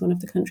 Colombia is one of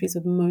the countries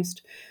with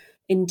most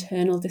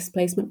internal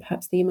displacement,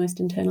 perhaps the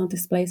most internal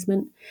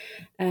displacement.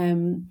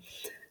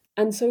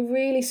 And so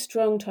really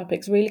strong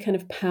topics, really kind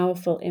of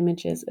powerful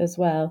images as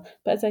well.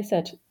 But as I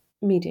said,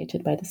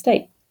 mediated by the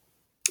state.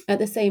 At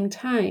the same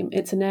time,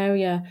 it's an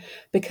area,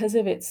 because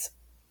of its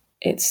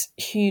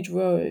huge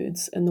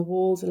roads and the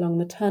walls along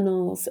the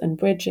tunnels and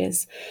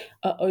bridges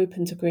are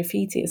open to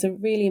graffiti. It's a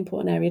really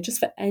important area just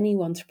for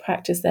anyone to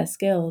practice their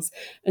skills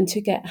and to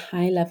get a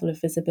high level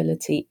of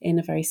visibility in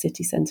a very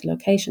city centre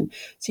location.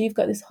 So you've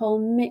got this whole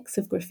mix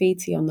of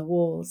graffiti on the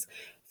walls,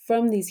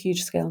 from these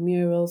huge scale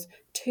murals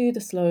to the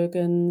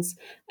slogans,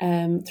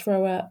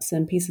 throw-ups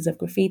and pieces of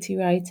graffiti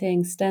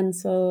writing,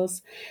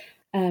 stencils.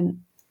 And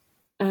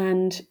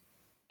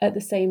at the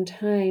same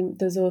time,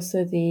 there's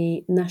also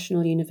the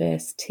National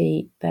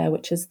University there,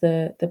 which is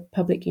the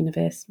public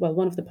university, well,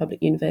 one of the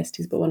public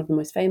universities, but one of the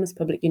most famous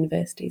public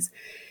universities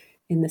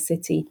in the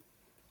city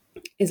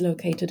is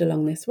located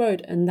along this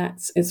road. And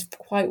is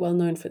quite well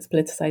known for its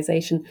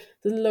politicization.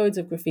 There's loads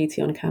of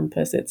graffiti on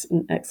campus. It's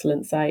an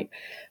excellent site.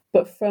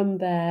 But from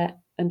there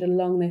and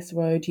along this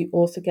road, you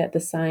also get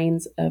the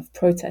signs of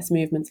protest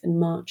movements and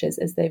marches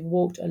as they've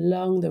walked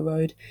along the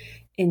road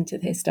into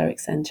the historic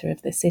centre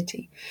of the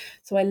city.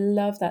 So I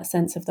love that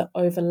sense of the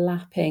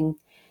overlapping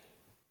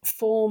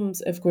forms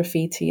of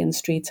graffiti and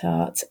street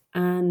art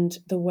and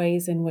the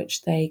ways in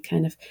which they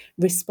kind of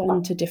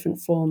respond to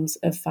different forms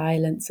of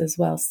violence as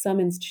well. Some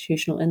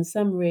institutional and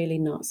some really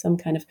not. Some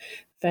kind of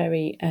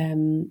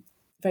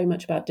very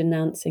much about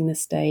denouncing the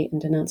state and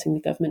denouncing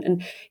the government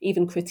and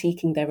even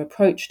critiquing their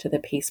approach to the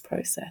peace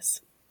process.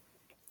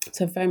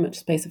 So very much a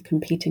space of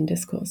competing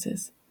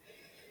discourses.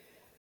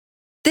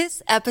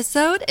 This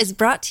episode is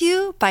brought to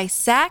you by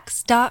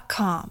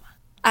Saks.com.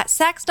 At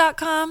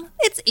Saks.com,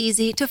 it's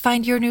easy to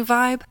find your new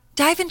vibe.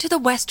 Dive into the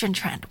Western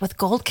trend with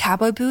gold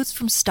cowboy boots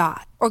from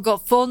Stott, or go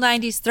full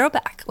 90s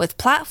throwback with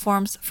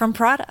platforms from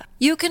Prada.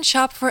 You can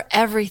shop for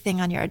everything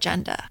on your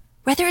agenda,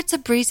 whether it's a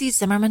breezy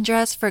Zimmermann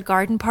dress for a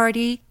garden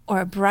party or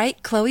a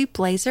bright Chloe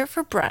blazer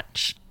for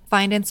brunch.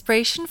 Find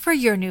inspiration for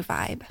your new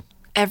vibe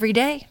every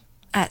day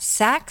at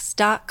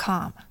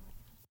Saks.com.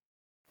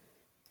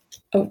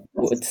 I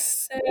would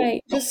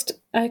say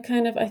I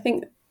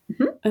think,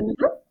 I don't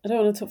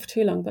want to talk for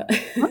too long, but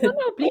No,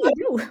 please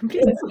do.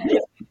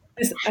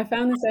 I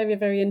found this area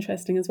very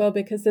interesting as well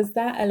because there's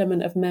that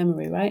element of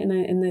memory, right? And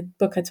in the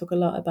book, I talk a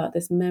lot about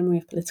this memory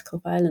of political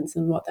violence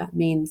and what that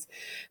means.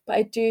 But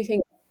I do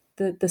think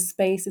that the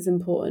space is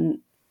important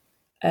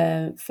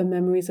for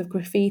memories of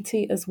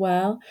graffiti as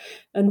well.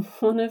 And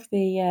one of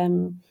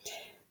the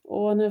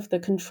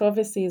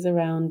controversies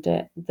around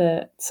it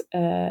that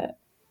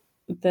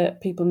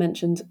people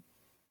mentioned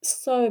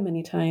so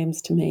many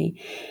times to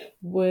me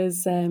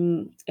was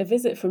a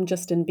visit from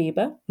Justin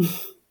Bieber,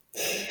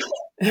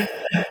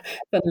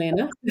 funnily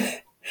enough,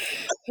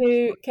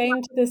 who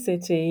came to the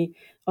city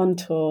on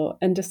tour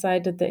and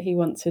decided that he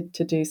wanted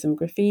to do some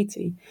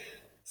graffiti.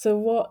 So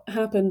what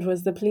happened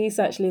was the police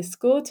actually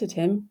escorted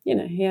him,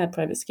 he had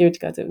private security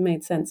guards, it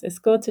made sense,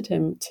 escorted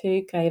him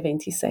to Calle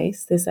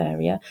 26, this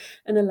area,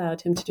 and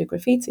allowed him to do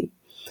graffiti.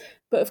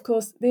 But of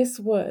course, this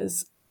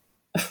was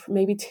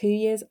maybe 2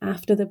 years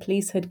after the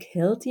police had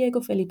killed Diego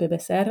Felipe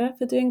Becerra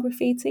for doing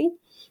graffiti.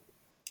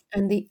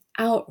 And the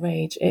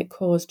outrage it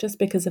caused just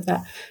because of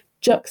that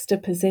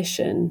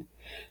juxtaposition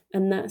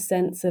and that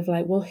sense of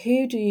like, well,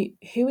 who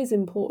is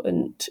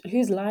important,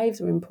 whose lives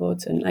are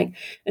important, like,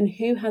 and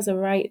who has a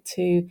right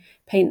to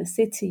paint the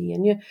city,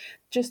 and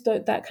just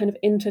that kind of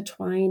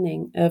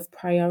intertwining of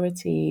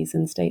priorities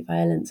and state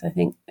violence, I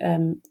think,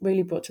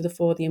 really brought to the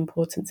fore the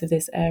importance of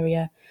this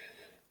area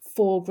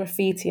for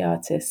graffiti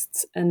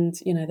artists. And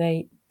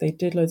they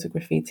did loads of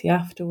graffiti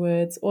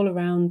afterwards, all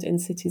around in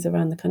cities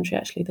around the country.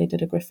 Actually, they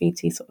did a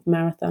graffiti sort of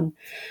marathon,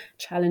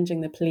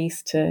 challenging the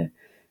police to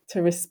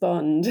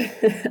respond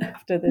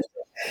after this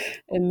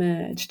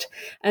emerged.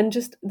 And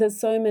just there's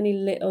so many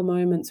little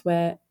moments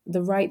where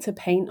the right to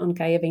paint on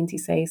Calle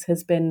 26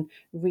 has been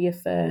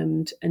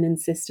reaffirmed and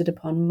insisted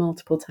upon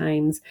multiple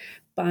times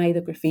by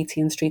the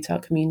graffiti and street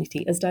art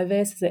community. As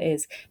diverse as it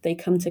is, they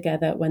come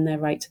together when their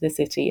right to the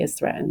city is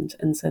threatened.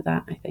 And so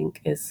that, I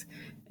think, is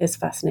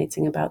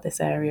fascinating about this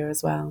area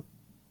as well.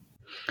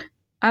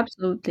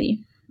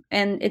 Absolutely.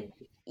 And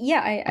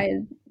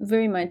I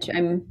very much,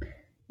 I'm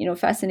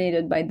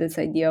fascinated by this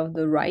idea of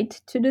the right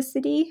to the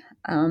city,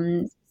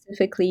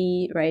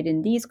 specifically right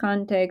in these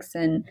contexts.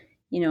 And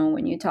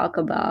when you talk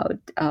about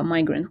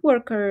migrant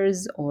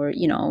workers, or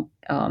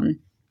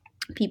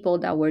people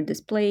that were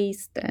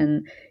displaced,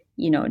 and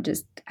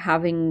just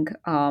having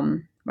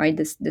right,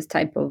 this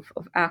type of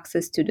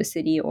access to the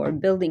city, or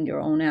building your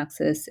own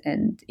access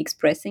and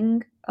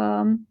expressing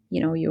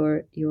your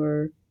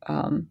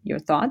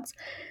thoughts.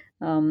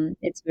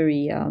 It's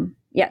very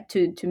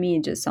to me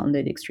it just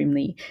sounded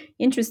extremely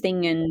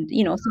interesting and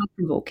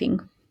thought-provoking.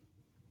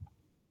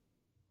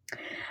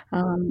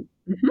 Mhm.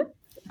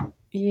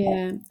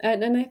 Yeah,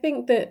 and I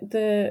think that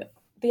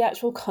the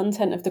actual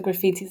content of the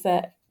graffitis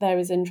there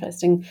is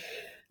interesting,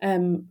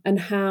 and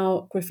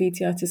how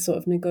graffiti artists sort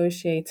of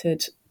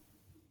negotiated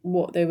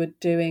what they were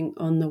doing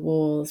on the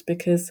walls,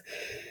 because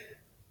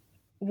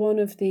one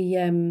of the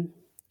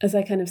as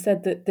I kind of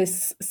said, that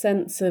this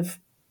sense of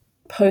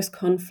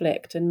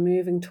post-conflict and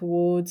moving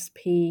towards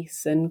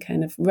peace and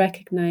kind of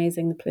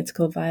recognizing the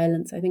political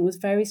violence, I think, was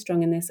very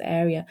strong in this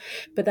area.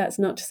 But that's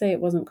not to say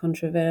it wasn't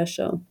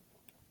controversial.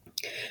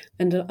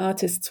 And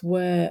artists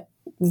were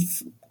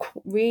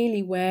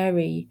really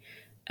wary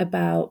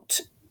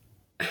about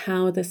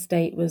how the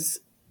state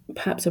was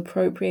perhaps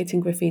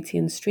appropriating graffiti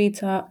and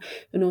street art,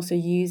 and also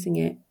using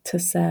it to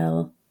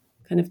sell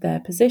kind of their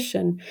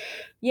position.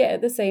 Yet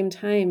at the same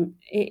time,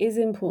 it is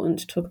important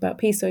to talk about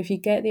peace. So if you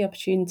get the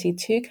opportunity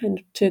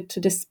to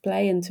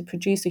display and to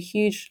produce a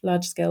huge,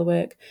 large-scale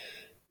work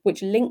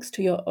which links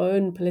to your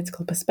own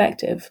political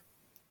perspective,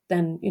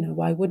 then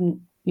why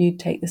wouldn't you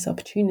take this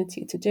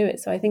opportunity to do it?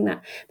 So I think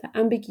that the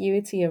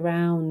ambiguity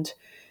around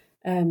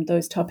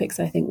those topics,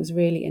 I think, was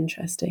really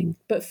interesting.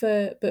 But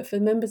for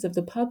members of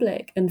the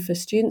public and for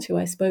students who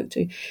I spoke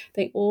to,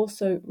 they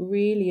also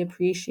really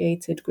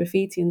appreciated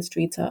graffiti and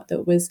street art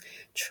that was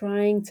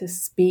trying to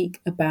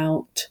speak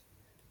about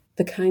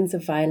the kinds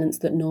of violence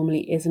that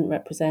normally isn't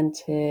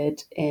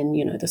represented in,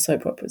 the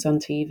soap operas on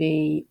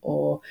TV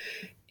or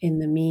in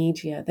the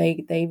media.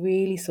 They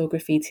really saw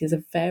graffiti as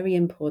a very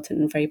important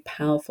and very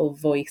powerful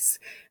voice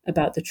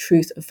about the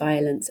truth of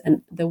violence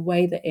and the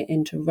way that it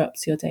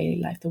interrupts your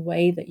daily life, the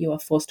way that you are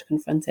forced to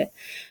confront it.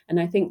 And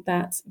I think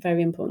that's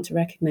very important to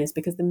recognize,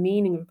 because the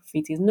meaning of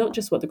graffiti is not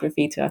just what the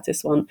graffiti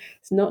artists want,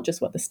 it's not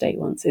just what the state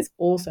wants, it's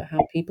also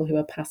how people who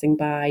are passing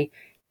by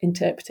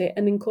interpret it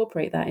and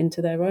incorporate that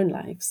into their own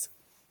lives.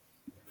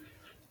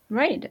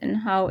 Right, and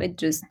how it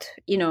just,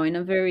 in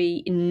a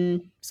very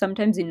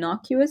sometimes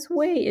innocuous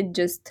way, it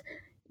just,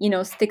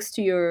 sticks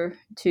to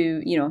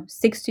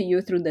sticks to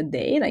you through the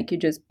day. Like, you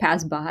just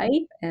pass by,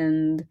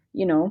 and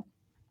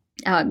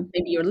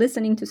maybe you're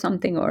listening to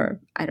something, or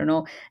I don't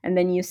know, and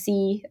then you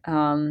see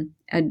a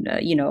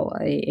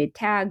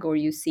tag, or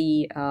you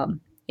see a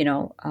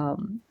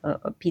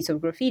piece of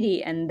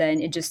graffiti, and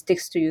then it just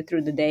sticks to you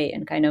through the day,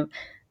 and kind of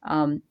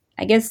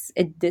I guess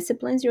it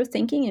disciplines your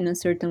thinking in a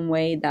certain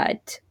way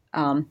that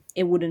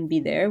it wouldn't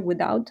be there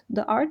without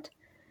the art.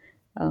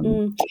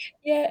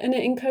 Yeah, and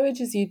it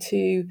encourages you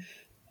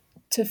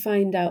to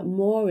find out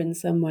more in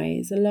some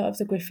ways. A lot of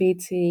the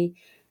graffiti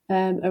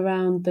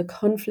around the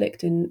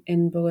conflict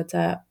in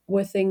Bogota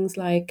were things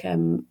like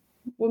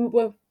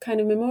were kind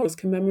of memorials,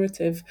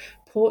 commemorative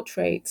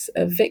portraits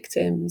of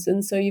victims,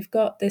 and so you've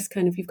got this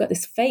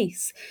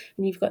face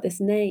and you've got this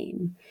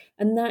name,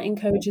 and that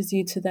encourages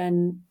you to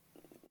then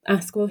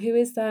ask, well, who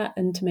is that,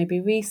 and to maybe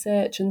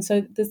research. And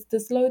so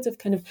there's loads of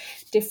kind of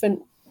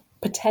different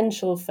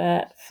potential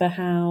for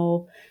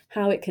how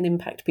it can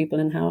impact people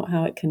and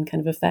how it can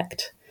kind of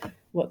affect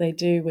what they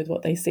do with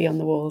what they see on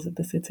the walls of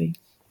the city.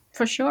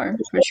 For sure.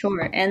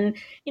 And,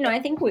 I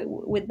think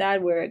with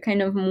that, we're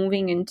kind of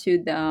moving into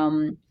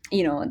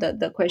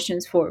the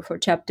questions for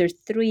chapter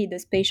 3, the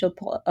spatial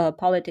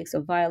politics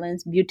of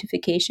violence,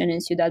 beautification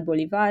in Ciudad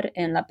Bolivar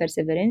and La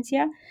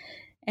Perseverancia.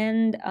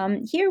 And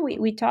here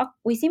we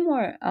see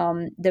more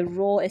the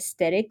role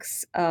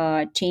aesthetics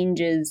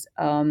changes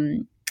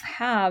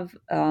have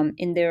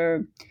in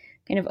their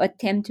kind of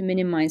attempt to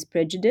minimize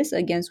prejudice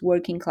against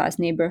working class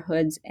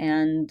neighborhoods,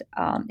 and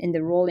in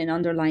the role in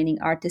underlining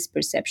artists'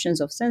 perceptions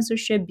of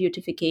censorship,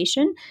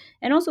 beautification,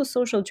 and also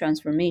social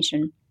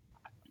transformation.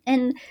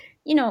 And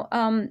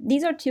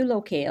these are two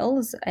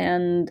locales,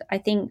 and I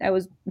think I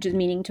was just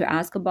meaning to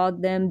ask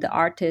about them, the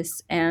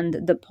artists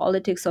and the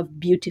politics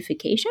of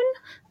beautification.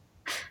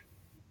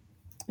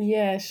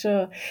 Yeah,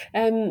 sure.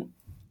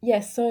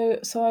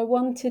 So I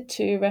wanted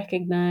to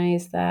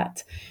recognize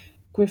that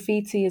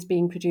graffiti is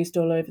being produced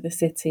all over the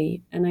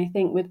city. And I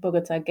think with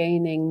Bogota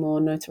gaining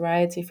more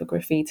notoriety for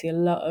graffiti, a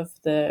lot of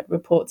the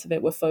reports of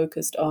it were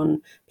focused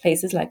on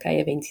places like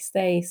Calle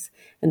 26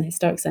 and the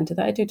historic centre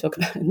that I do talk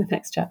about in the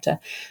next chapter,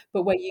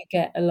 but where you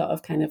get a lot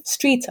of kind of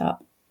street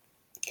art.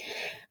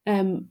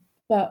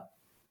 But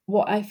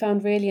what I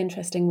found really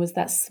interesting was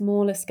that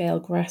smaller scale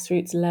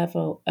grassroots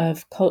level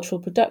of cultural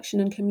production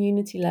and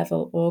community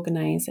level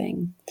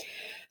organising.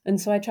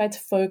 And so I tried to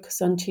focus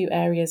on two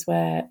areas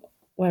where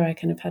I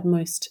kind of had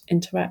most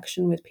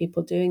interaction with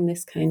people doing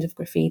this kind of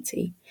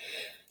graffiti.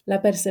 La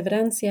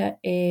Perseverancia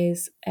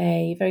is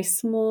a very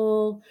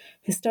small,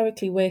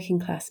 historically working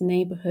class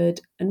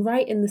neighborhood and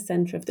right in the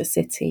center of the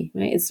city.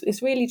 Right,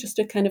 it's really just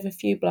a kind of a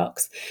few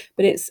blocks,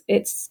 but it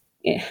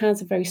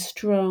has a very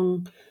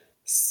strong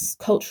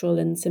cultural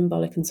and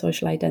symbolic and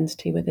social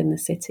identity within the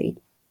city.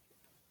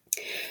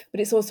 But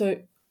it's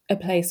also a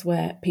place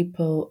where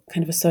people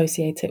kind of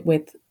associate it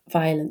with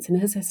violence, and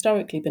it has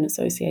historically been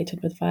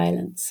associated with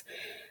violence.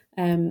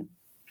 And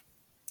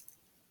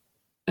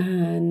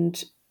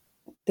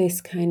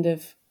this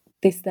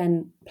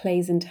then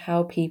plays into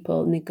how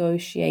people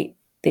negotiate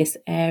this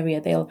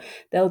area.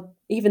 They'll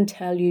even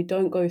tell you,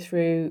 don't go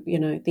through,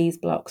 these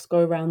blocks, go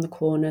around the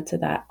corner to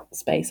that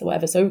space or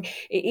whatever. So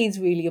it is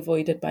really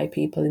avoided by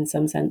people in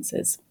some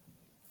senses.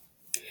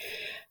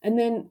 And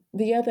then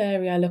the other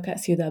area I look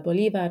at, Ciudad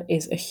Bolivar,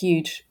 is a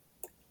huge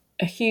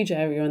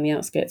area on the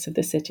outskirts of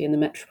the city in the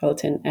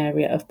metropolitan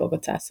area of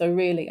Bogota. So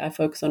really I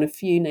focus on a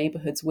few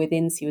neighborhoods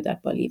within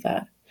Ciudad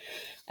Bolivar.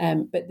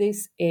 But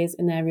this is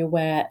an area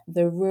where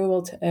the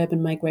rural to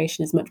urban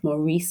migration is much more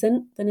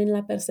recent than in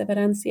La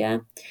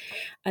Perseverancia.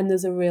 And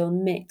there's a real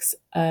mix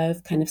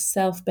of kind of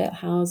self-built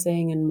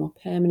housing and more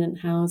permanent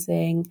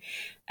housing.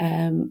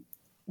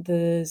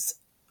 There's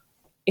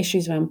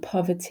issues around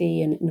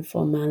poverty and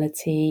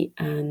informality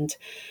and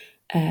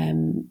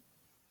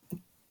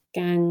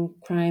gang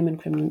crime and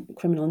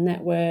criminal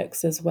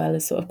networks, as well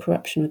as sort of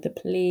corruption with the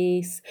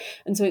police.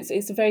 And so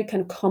it's a very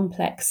kind of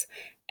complex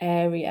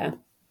area.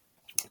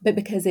 But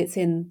because it's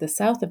in the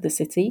south of the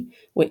city,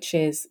 which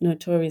is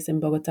notorious in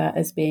Bogota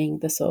as being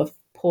the sort of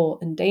poor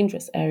and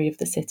dangerous area of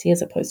the city,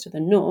 as opposed to the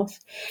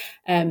north,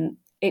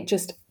 it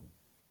just,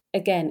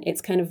 again,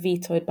 it's kind of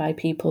vetoed by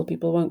people.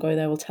 People won't go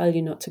there, will tell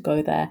you not to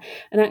go there.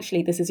 And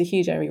actually, this is a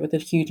huge area with a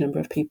huge number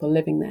of people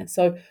living there.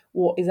 So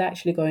what is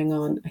actually going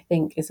on, I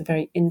think, is a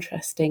very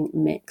interesting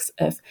mix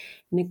of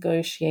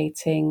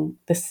negotiating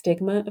the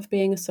stigma of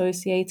being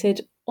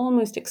associated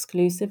almost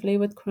exclusively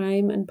with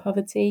crime and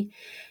poverty,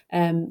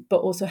 but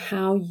also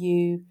how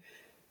you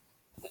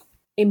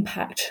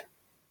impact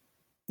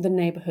the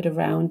neighborhood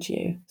around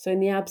you. So in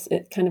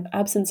the kind of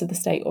absence of the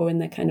state, or in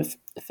their kind of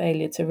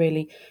failure to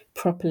really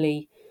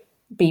properly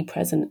be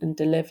present and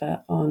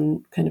deliver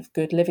on kind of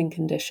good living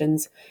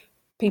conditions,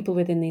 people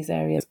within these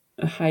areas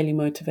are highly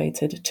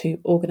motivated to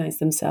organise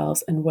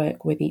themselves and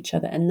work with each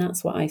other. And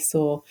that's what I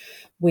saw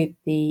with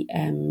the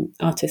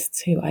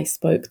artists who I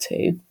spoke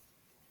to.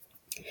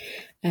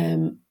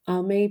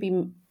 I'll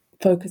maybe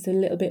focus a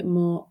little bit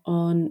more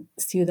on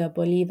Ciudad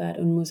Bolivar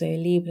and Museo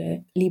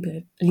Libre.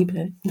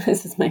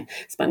 This is my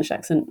Spanish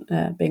accent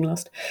being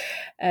lost.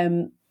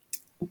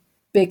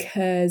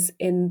 Because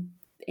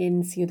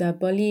in Ciudad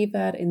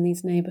Bolivar, in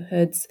these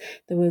neighborhoods,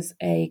 there was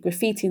a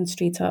graffiti and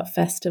street art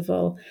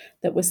festival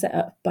that was set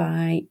up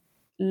by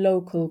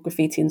local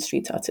graffiti and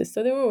street artists.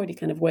 So they were already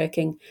kind of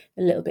working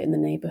a little bit in the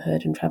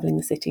neighborhood and traveling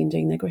the city and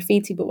doing their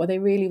graffiti. But what they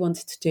really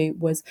wanted to do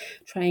was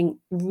try and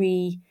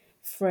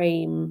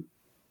reframe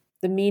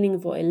the meaning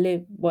of what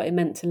it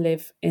meant to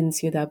live in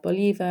Ciudad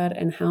Bolivar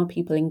and how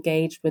people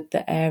engaged with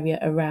the area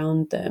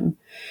around them.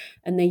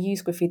 And they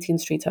used graffiti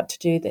and street art to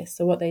do this.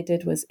 So what they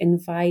did was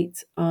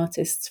invite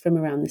artists from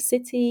around the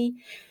city,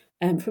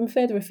 from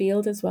further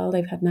afield as well.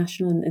 They've had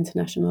national and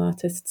international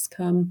artists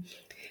come,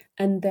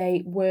 and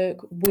they work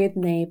with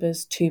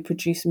neighbours to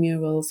produce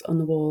murals on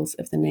the walls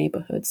of the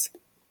neighbourhoods.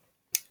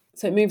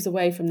 So it moves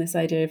away from this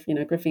idea of,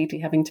 graffiti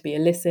having to be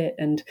illicit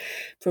and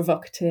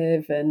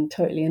provocative and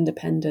totally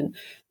independent,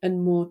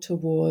 and more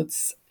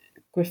towards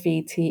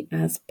graffiti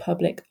as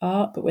public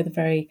art, but with a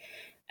very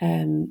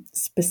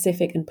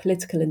specific and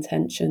political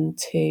intention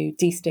to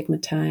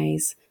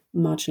destigmatize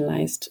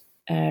marginalized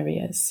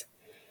areas.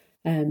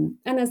 And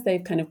as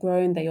they've kind of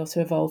grown, they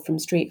also evolved from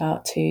street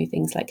art to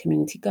things like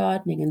community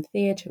gardening and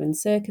theatre and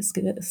circus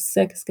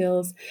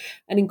skills,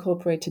 and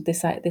incorporated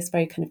this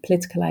very kind of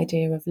political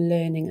idea of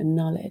learning and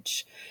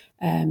knowledge,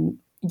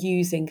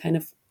 using kind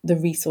of the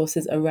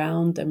resources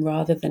around them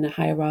rather than a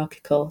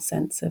hierarchical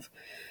sense of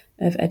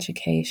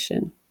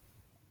education.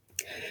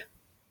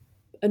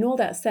 And all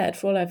that said,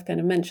 for all I've kind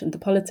of mentioned the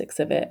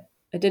politics of it,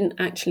 I didn't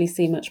actually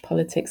see much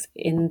politics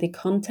in the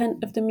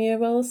content of the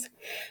murals.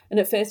 And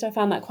at first I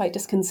found that quite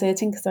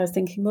disconcerting because I was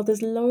thinking, well,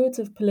 there's loads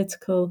of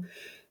political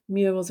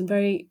murals and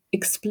very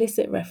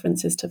explicit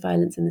references to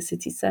violence in the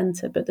city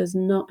centre, but there's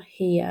not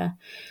here.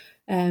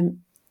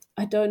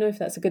 I don't know if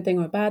that's a good thing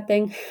or a bad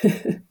thing.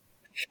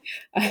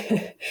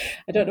 I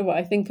don't know what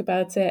I think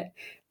about it.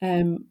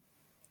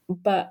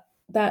 But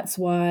that's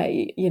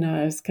why,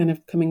 I was kind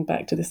of coming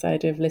back to this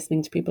idea of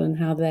listening to people and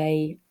how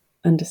they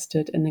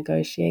understood and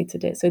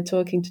negotiated it. So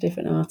talking to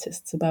different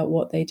artists about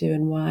what they do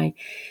and why,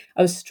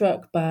 I was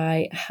struck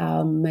by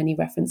how many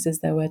references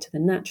there were to the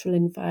natural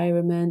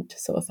environment,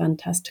 sort of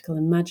fantastical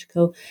and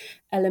magical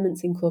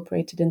elements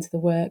incorporated into the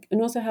work,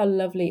 and also how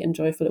lovely and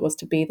joyful it was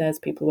to be there as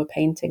people were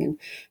painting, and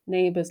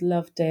neighbours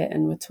loved it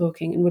and were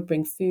talking and would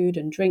bring food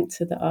and drink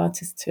to the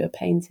artists who are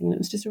painting, and it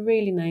was just a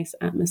really nice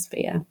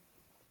atmosphere.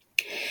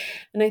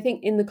 And I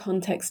think in the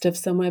context of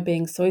somewhere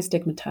being so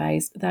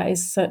stigmatized, that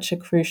is such a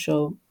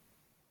crucial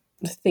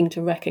thing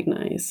to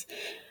recognize.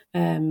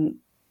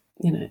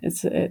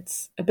 It's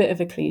a bit of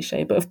a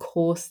cliche, but of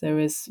course there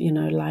is,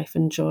 life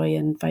and joy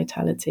and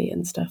vitality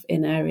and stuff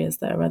in areas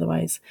that are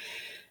otherwise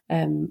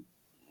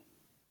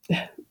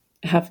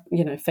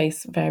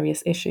face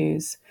various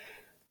issues.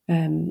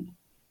 But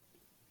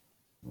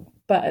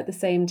at the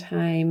same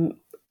time,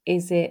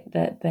 is it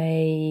that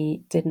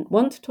they didn't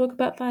want to talk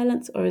about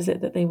violence, or is it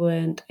that they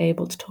weren't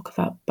able to talk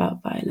about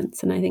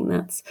violence? And I think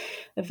that's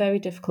a very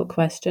difficult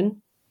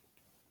question.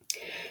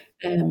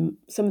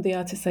 Some of the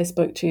artists I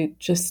spoke to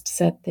just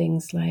said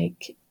things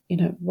like,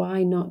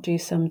 why not do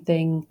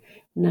something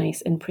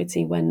nice and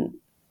pretty when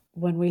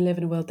we live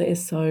in a world that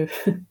is so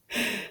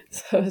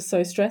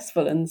so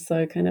stressful and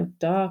so kind of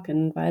dark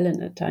and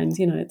violent at times.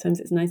 At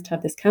times it's nice to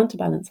have this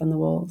counterbalance on the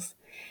walls.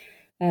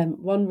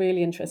 One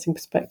really interesting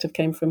perspective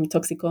came from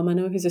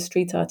Toxicomano, who's a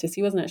street artist.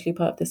 He wasn't actually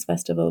part of this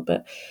festival,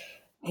 but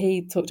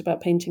he talked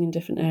about painting in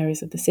different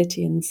areas of the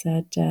city and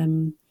said,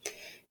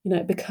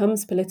 it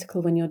becomes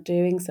political when you're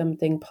doing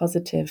something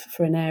positive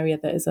for an area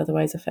that is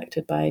otherwise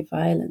affected by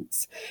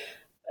violence.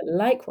 But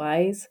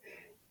likewise,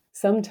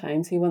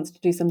 sometimes he wants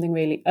to do something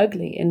really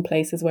ugly in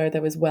places where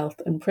there was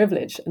wealth and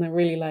privilege. And I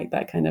really like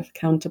that kind of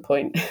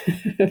counterpoint,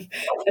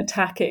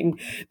 attacking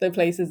the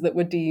places that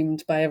were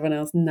deemed by everyone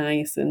else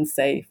nice and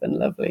safe and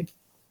lovely.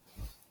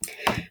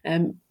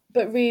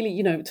 But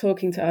really,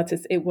 talking to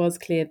artists, it was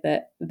clear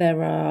that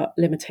there are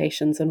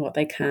limitations on what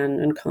they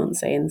can and can't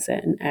say in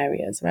certain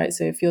areas, right?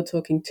 So if you're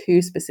talking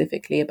too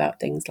specifically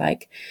about things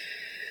like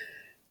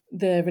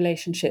the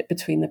relationship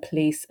between the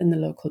police and the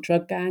local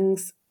drug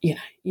gangs, you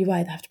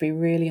either have to be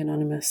really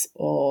anonymous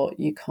or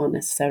you can't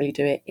necessarily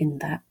do it in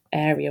that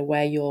area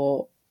where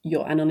your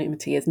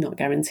anonymity is not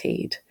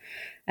guaranteed.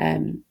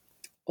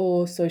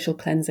 Or social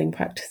cleansing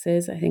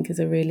practices, I think, is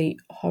a really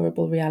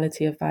horrible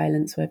reality of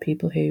violence where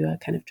people who are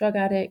kind of drug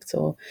addicts,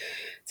 or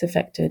it's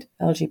affected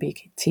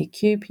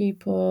LGBTQ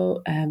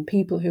people,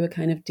 people who are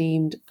kind of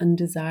deemed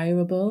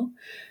undesirable,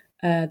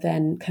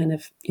 then kind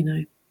of,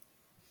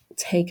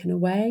 taken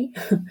away,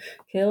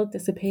 killed,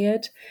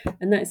 disappeared.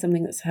 And that is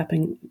something that's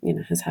happening,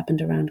 has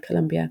happened around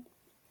Colombia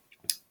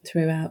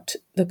throughout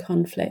the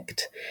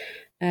conflict.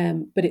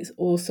 But it's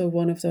also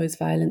one of those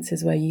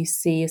violences where you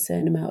see a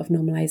certain amount of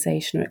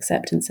normalization or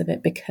acceptance of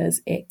it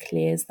because it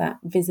clears that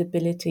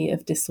visibility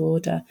of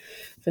disorder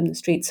from the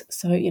streets.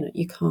 So,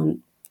 you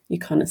can't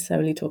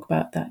necessarily talk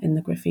about that in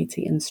the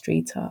graffiti and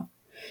street art.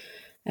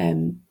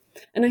 And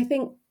I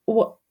think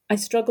what I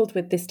struggled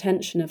with this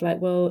tension of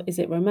like, well, is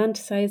it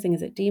romanticizing?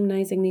 Is it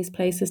demonizing these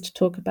places to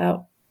talk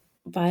about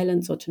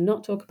violence or to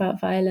not talk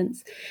about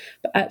violence?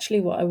 But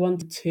actually what I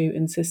wanted to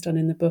insist on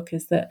in the book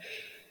is that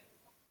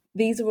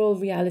these are all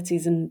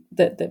realities and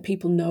that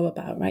people know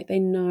about, right? They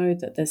know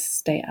that there's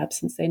state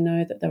absence. They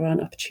know that there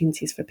aren't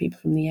opportunities for people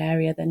from the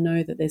area. They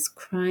know that there's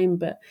crime,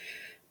 but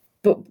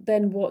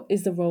then what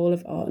is the role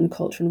of art and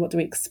culture, and what do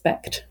we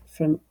expect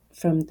from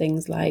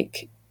things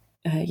like,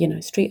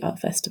 street art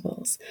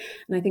festivals?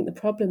 And I think the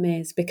problem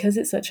is because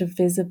it's such a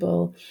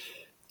visible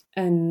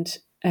and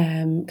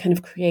kind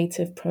of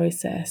creative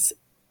process,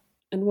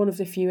 and one of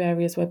the few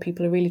areas where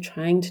people are really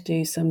trying to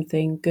do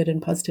something good and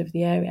positive for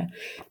the area,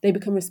 they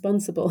become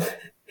responsible.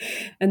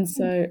 And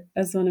so,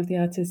 as one of the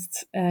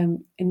artists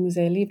in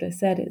Museo Libre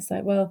said, it's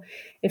like, well,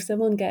 if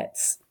someone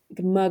gets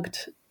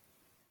mugged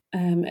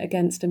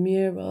against a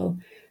mural,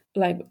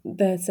 like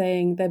they're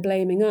saying they're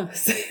blaming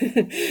us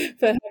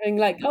for having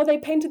like, oh, they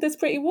painted this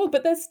pretty wall,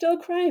 but there's still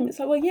crime. It's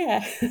like, well,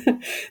 yeah,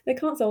 they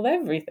can't solve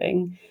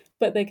everything,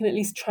 but they can at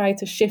least try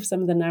to shift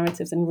some of the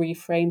narratives and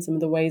reframe some of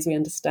the ways we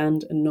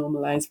understand and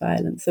normalize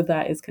violence. So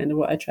that is kind of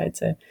what I try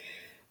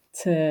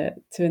to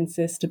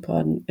insist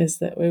upon, is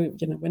that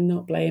we're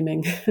not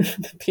blaming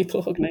the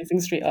people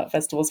organizing street art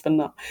festivals for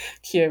not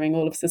curing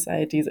all of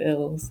society's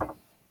ills.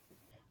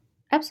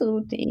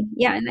 Absolutely.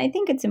 Yeah, and I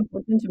think it's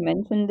important to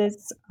mention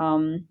this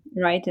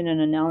right in an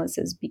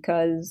analysis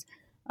because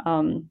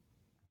um,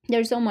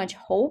 there's so much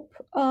hope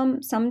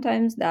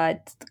sometimes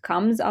that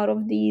comes out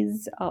of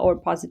these or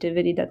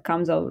positivity that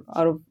comes out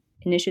of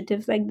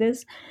initiatives like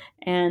this.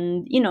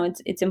 And,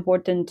 it's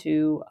important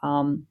to,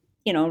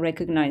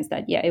 recognize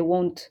that, yeah, it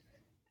won't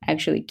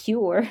actually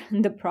cure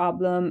the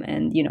problem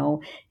and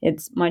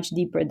it's much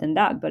deeper than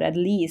that, but at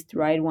least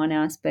right one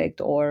aspect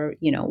or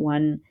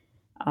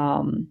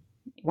um,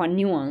 one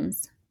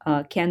nuance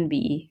can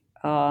be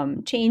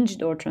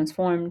changed or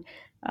transformed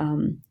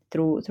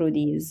through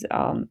these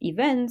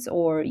events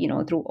or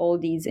through all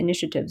these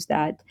initiatives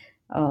that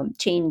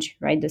change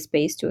right the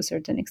space to a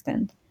certain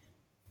extent.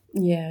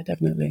 Yeah,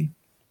 definitely.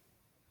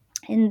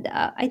 And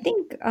I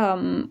think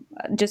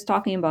just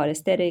talking about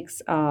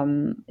aesthetics,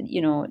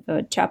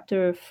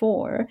 chapter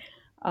 4,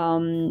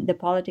 the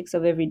politics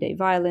of everyday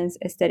violence,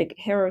 aesthetic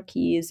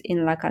hierarchies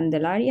in La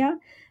Candelaria,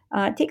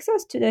 takes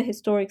us to the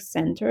historic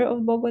center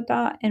of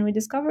Bogota, and we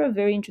discover a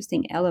very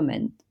interesting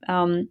element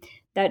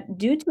that,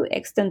 due to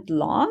extant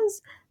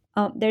laws,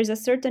 there's a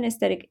certain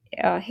aesthetic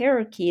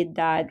hierarchy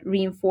that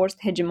reinforced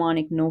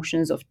hegemonic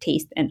notions of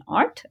taste and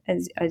art,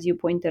 as you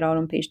pointed out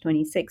on page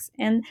 26.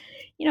 And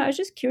I was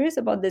just curious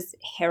about this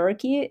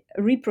hierarchy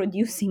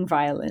reproducing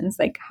violence.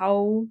 Like,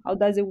 how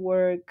does it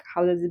work?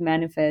 How does it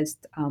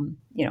manifest?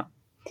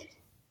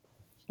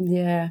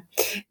 Yeah.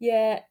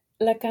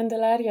 La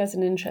Candelaria is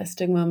an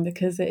interesting one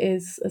because it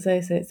is, as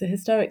I say, it's a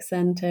historic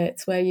centre.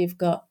 It's where you've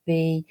got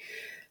the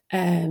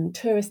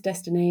tourist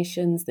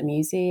destinations, the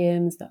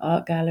museums, the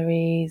art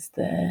galleries,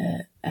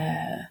 the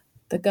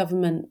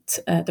government,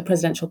 the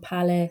presidential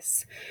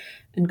palace,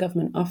 and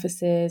government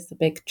offices, the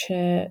big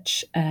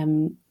church,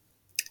 and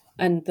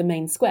the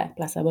main square,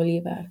 Plaza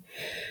Bolivar.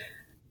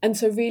 And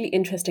so, really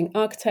interesting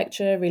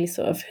architecture, really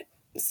sort of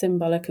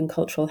symbolic and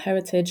cultural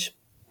heritage.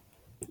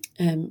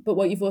 But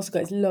what you've also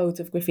got is loads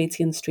of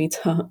graffiti and street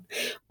art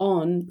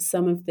on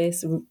some of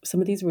these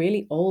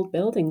really old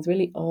buildings,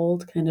 really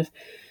old kind of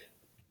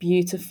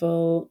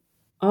beautiful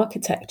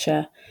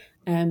architecture.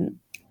 And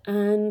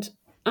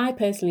I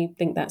personally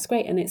think that's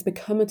great. And it's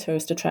become a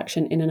tourist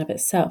attraction in and of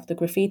itself. The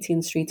graffiti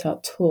and street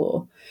art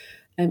tour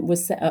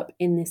was set up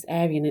in this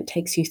area, and it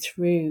takes you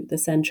through the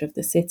centre of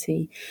the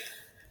city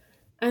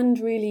and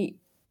really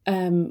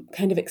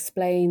kind of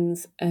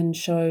explains and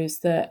shows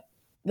that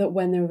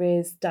when there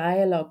is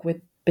dialogue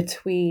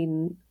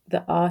between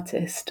the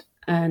artist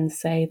and,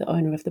 say, the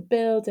owner of the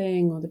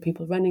building or the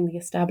people running the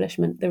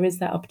establishment, there is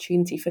that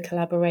opportunity for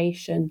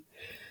collaboration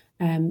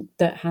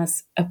that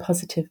has a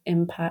positive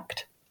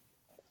impact.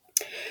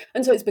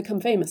 And so it's become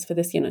famous for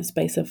this,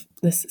 space of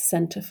this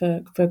centre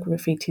for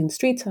graffiti and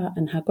street art,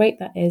 and how great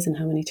that is and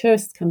how many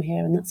tourists come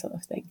here and that sort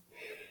of thing.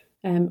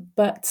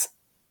 But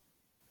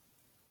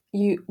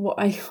what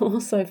I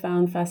also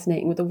found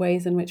fascinating were the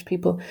ways in which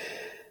people,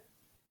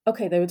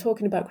 they were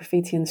talking about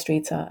graffiti and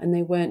street art, and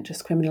they weren't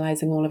just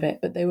criminalising all of it,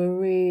 but they were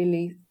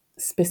really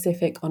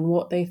specific on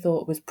what they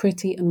thought was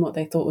pretty and what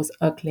they thought was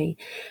ugly,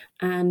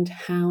 and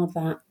how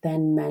that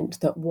then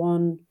meant that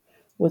one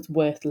was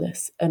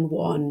worthless and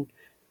one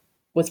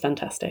was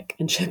fantastic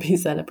and should be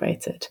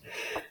celebrated.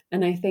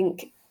 And I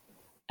think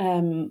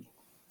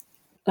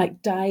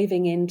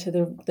diving into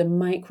the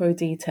micro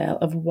detail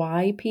of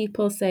why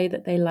people say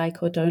that they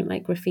like or don't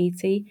like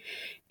graffiti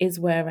is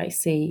where I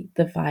see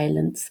the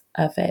violence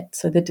of it.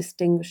 So the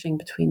distinguishing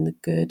between the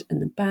good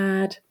and the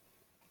bad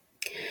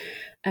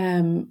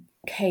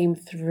came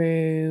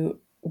through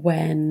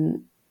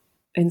when,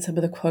 in some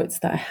of the quotes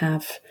that I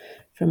have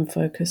from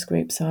focus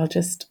groups. So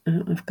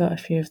I've got a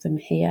few of them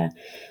here.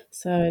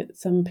 So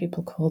some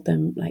people called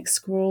them like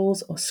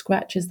scrawls or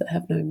scratches that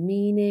have no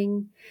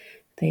meaning.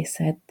 They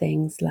said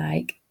things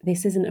like,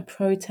 this isn't a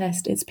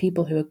protest, it's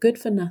people who are good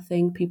for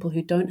nothing, people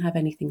who don't have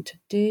anything to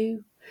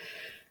do.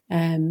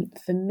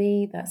 For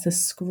me, that's a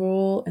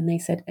scrawl. And they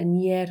said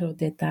Añero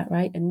did that,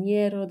 right?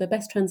 Añero, the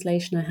best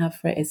translation I have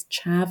for it is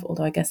chav,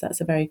 although I guess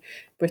that's a very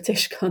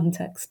British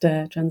context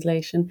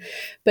translation.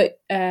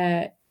 But,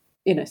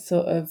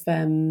 sort of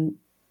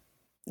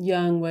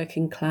young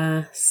working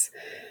class,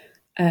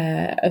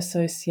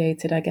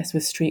 associated, I guess,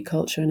 with street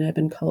culture and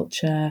urban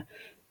culture,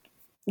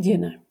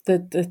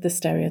 the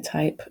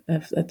stereotype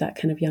of that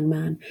kind of young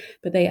man.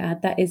 But they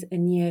add, that is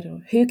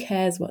Añero. Who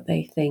cares what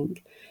they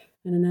think?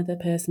 And another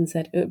person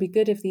said, it would be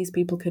good if these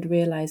people could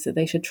realise that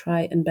they should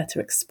try and better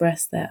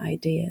express their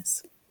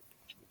ideas.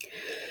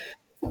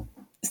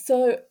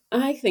 So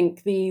I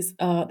think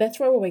they're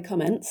throwaway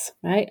comments,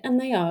 right? And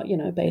they are,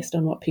 based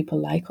on what people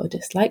like or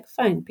dislike.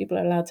 Fine, people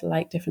are allowed to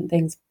like different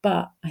things,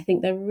 but I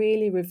think they're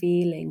really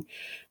revealing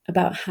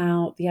about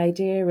how the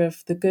idea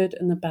of the good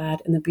and the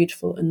bad and the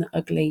beautiful and the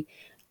ugly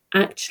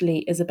actually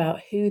is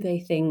about who they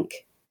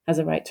think has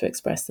a right to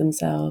express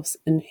themselves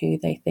and who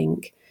they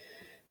think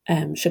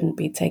shouldn't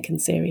be taken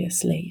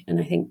seriously. And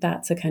I think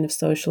that's a kind of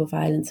social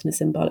violence and a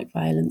symbolic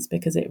violence,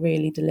 because it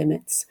really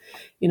delimits,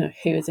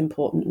 who is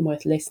important and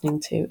worth listening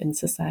to in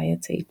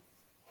society.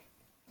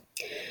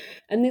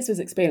 And this was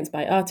experienced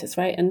by artists,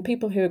 right? And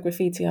people who are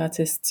graffiti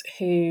artists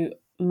who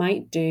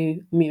might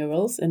do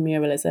murals and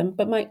muralism,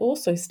 but might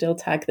also still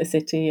tag the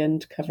city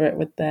and cover it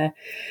with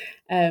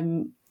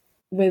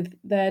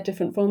their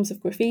different forms of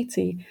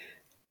graffiti.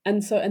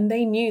 And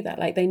they knew that,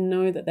 like, they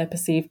know that they're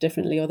perceived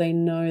differently, or they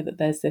know that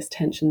there's this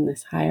tension,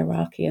 this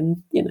hierarchy,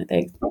 and,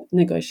 they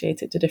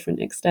negotiate it to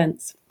different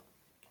extents.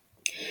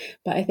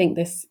 But I think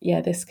this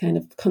kind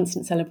of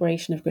constant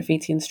celebration of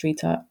graffiti and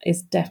street art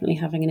is definitely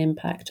having an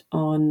impact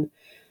on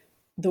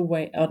the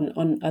way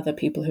on other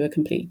people who are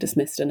completely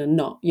dismissed and are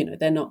not,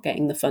 they're not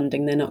getting the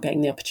funding, they're not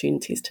getting the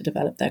opportunities to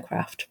develop their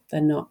craft.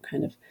 They're not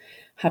kind of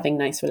having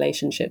nice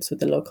relationships with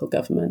the local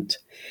government,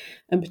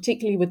 and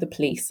particularly with the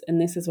police.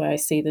 And this is where I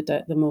see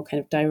the more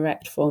kind of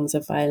direct forms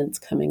of violence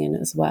coming in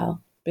as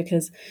well.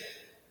 Because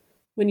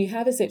when you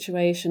have a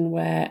situation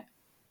where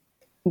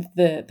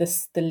the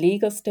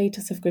legal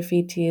status of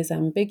graffiti is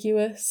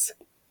ambiguous,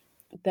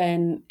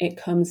 then it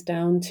comes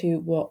down to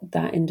what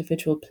that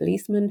individual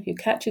policeman who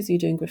catches you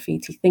doing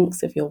graffiti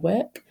thinks of your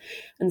work.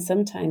 And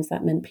sometimes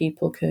that meant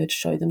people could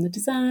show them the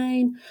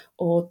design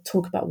or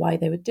talk about why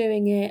they were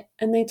doing it,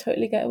 and they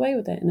totally get away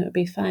with it and it would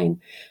be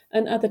fine.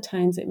 And other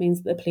times it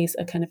means that the police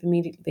are kind of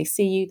immediately, they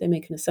see you, they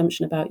make an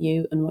assumption about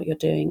you and what you're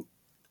doing,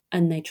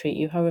 and they treat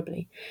you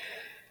horribly.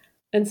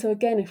 And so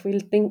again, if we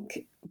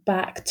think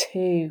back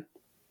to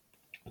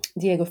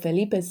Diego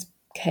Felipe's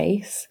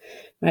case,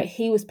 right,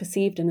 he was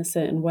perceived in a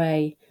certain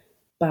way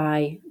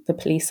by the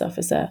police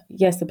officer.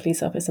 Yes, the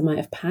police officer might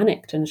have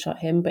panicked and shot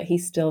him, but he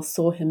still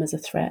saw him as a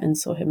threat and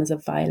saw him as a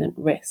violent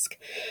risk.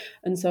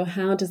 And so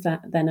how does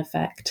that then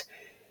affect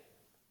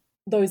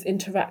those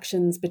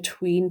interactions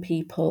between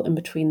people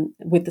and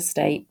with the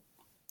state,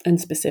 and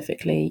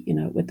specifically,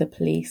 with the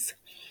police?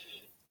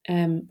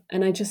 And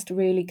I just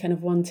really kind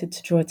of wanted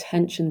to draw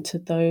attention to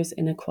those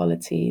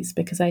inequalities,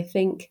 because I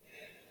think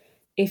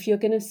if you're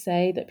going to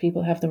say that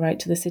people have the right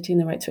to the city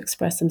and the right to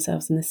express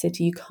themselves in the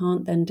city, you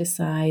can't then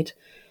decide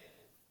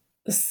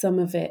some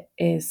of it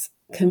is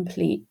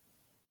complete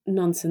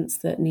nonsense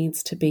that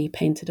needs to be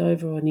painted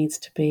over or needs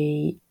to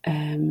be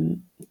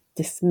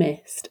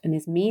dismissed and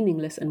is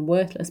meaningless and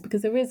worthless,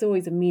 because there is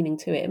always a meaning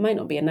to it. It might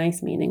not be a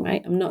nice meaning,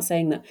 right? I'm not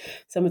saying that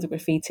some of the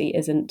graffiti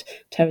isn't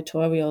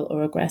territorial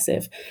or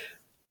aggressive,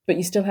 but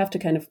you still have to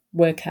kind of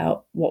work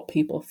out what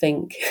people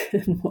think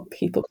and what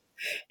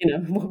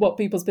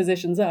people's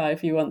positions are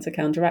if you want to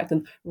counteract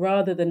them,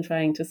 rather than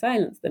trying to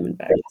silence them in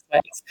various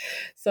ways.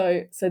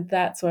 So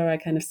that's where I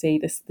kind of see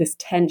this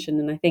tension,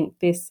 and I think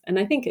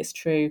it's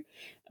true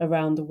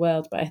around the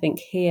world, but I think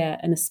here,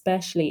 and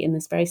especially in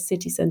this very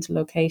city centre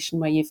location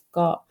where you've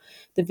got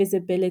the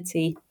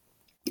visibility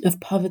of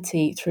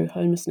poverty through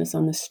homelessness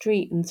on the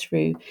street and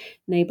through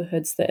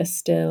neighbourhoods that are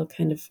still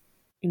kind of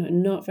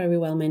not very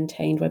well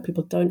maintained, where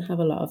people don't have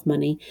a lot of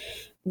money,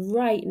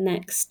 right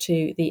next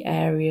to the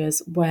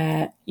areas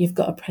where you've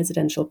got a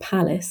presidential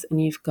palace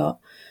and you've got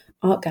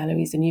art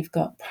galleries and you've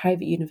got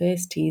private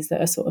universities that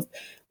are sort of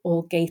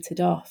all gated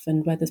off,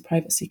 and where there's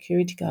private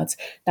security guards.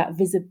 That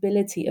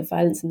visibility of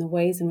violence and the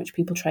ways in which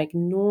people try to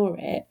ignore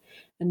it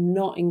and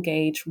not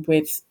engage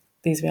with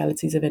these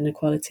realities of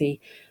inequality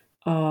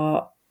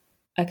are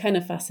kind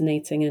of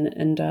fascinating,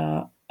 and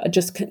are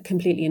just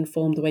completely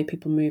inform the way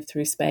people move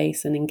through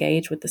space and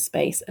engage with the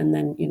space, and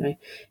then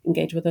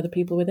engage with other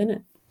people within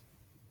it.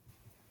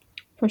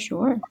 For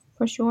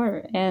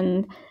sure.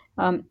 And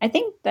I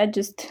think that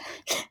just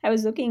I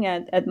was looking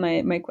at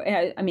my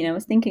I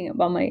was thinking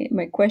about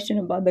my question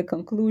about the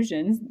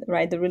conclusions,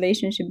 right? The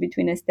relationship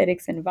between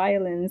aesthetics and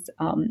violence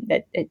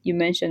that you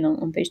mentioned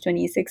on page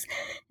 26.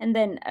 And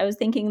then I was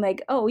thinking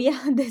like, oh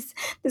yeah,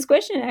 this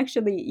question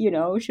actually,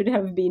 should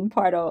have been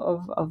part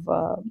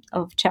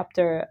of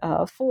chapter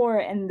 4,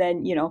 and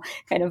then,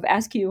 kind of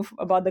ask you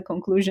about the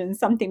conclusion,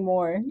 something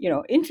more,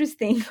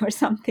 interesting or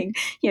something,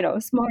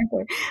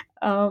 smarter.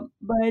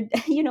 But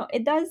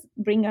it does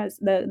bring us,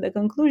 the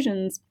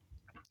conclusions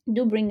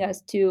do bring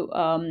us to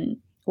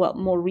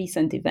more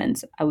recent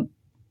events.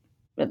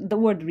 The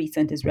word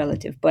recent is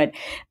relative, but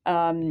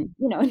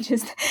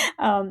just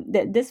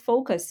this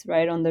focus,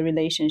 right, on the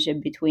relationship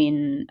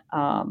between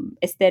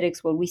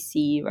aesthetics, what we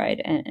see,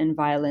 right, and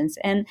violence.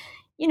 And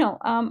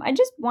I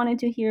just wanted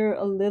to hear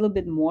a little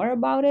bit more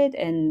about it,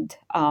 and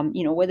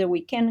whether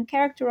we can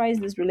characterize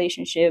this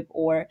relationship,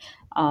 or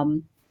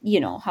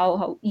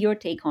how your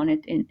take on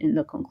it in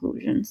the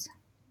conclusions.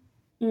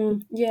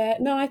 Yeah,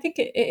 no, I think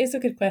it is a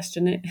good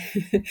question.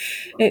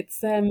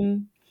 It's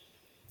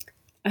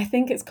I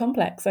think it's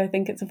complex. I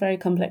think it's a very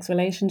complex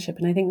relationship.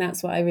 And I think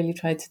that's what I really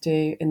tried to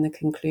do in the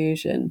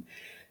conclusion.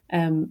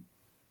 I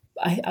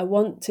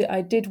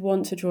did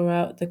want to draw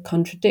out the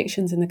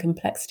contradictions and the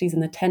complexities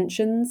and the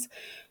tensions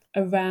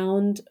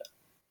around,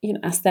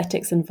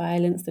 aesthetics and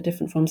violence, the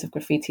different forms of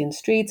graffiti and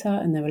street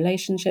art and their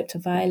relationship to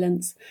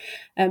violence.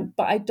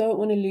 But I don't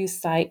want to lose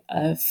sight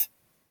of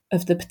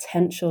the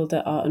potential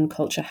that art and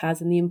culture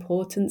has and the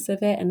importance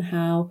of it, and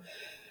how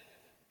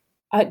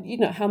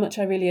how much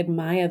I really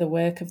admire the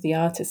work of the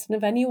artists and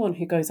of anyone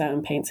who goes out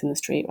and paints in the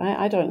street. Right?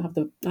 I don't have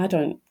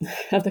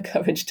the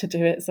courage to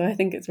do it, so I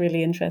think it's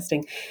really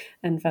interesting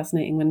and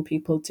fascinating when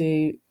people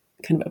do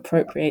kind of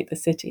appropriate the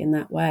city in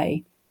that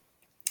way.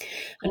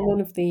 And one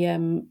of the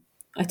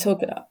I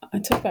talk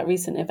about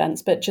recent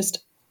events, but just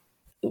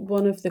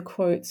one of the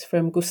quotes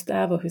from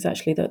Gustavo, who's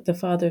actually the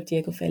father of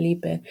Diego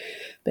Felipe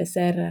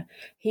Becerra,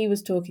 he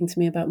was talking to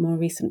me about more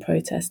recent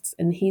protests,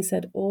 and he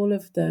said all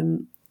of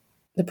them,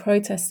 the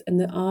protests and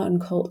the art and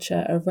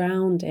culture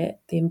around it,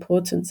 the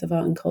importance of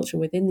art and culture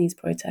within these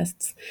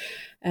protests,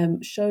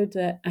 showed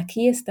that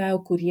aquí está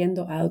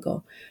ocurriendo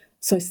algo.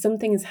 So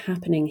something is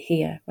happening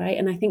here, right?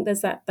 And I think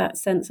there's that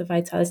sense of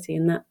vitality,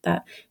 and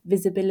that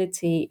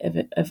visibility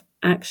of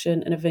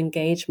action and of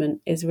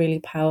engagement is really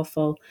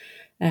powerful.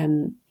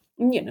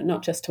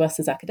 Not just to us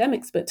as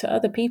academics, but to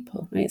other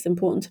people, right? It's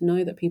important to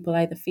know that people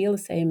either feel the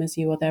same as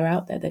you, or they're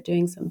out there, they're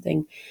doing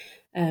something,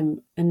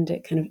 and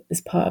it kind of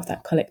is part of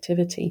that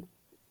collectivity.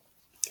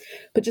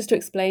 But just to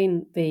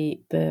explain the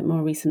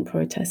more recent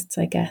protests,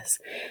 I guess,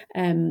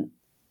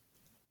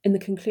 in the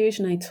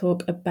conclusion, I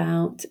talk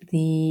about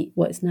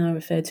what is now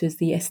referred to as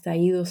the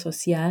estallido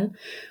social,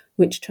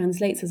 which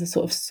translates as a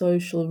sort of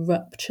social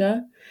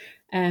rupture.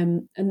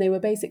 And they were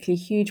basically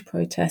huge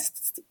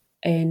protests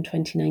in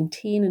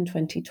 2019 and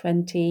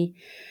 2020,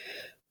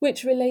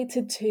 which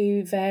related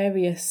to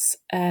various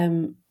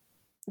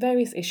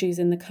issues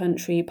in the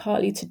country,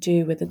 partly to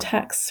do with the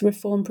tax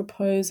reform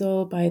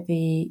proposal by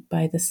the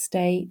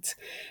state.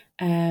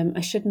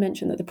 I should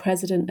mention that the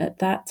president at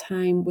that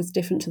time was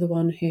different to the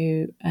one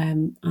who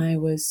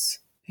was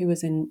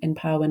in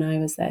power when I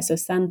was there. So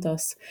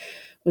Santos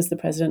was the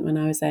president when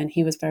I was there, and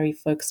he was very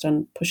focused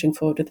on pushing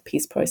forward with the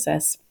peace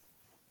process.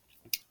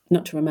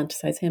 Not to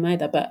romanticize him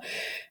either, but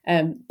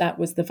that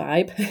was the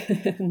vibe.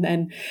 And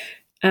then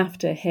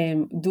after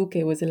him,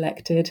 Duque was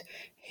elected,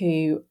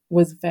 who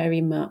was very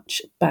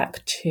much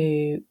back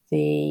to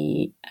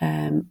the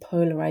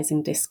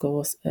polarizing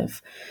discourse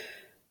of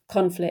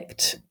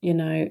conflict.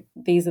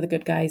 These are the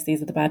good guys,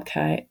 these are the bad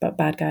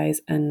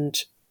guys, and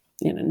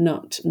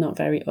not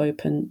very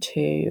open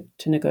to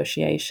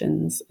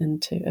negotiations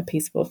and to a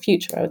peaceful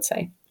future, I would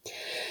say.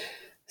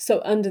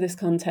 So under this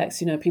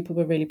context, people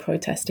were really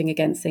protesting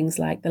against things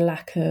like the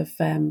lack of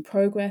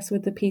progress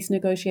with the peace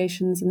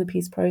negotiations and the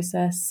peace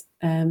process,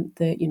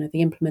 the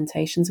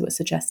implementations that were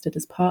suggested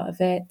as part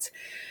of it,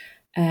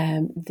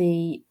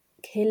 the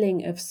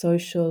killing of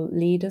social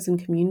leaders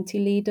and community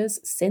leaders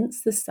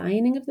since the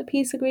signing of the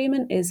peace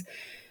agreement is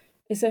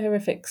a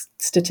horrific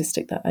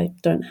statistic that I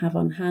don't have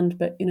on hand,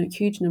 but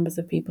huge numbers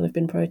of people have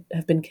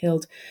been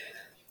killed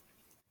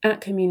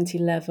at community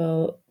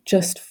level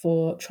just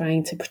for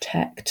trying to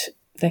protect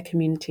their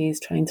communities,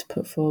 trying to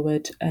put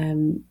forward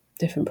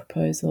different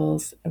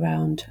proposals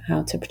around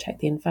how to protect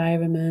the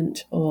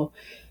environment or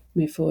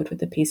move forward with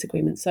the peace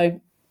agreement.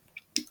 So,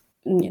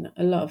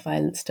 a lot of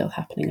violence still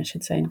happening, I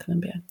should say, in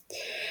Colombia.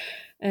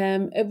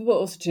 It will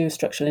also do with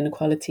structural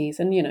inequalities,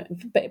 and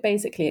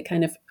basically it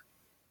kind of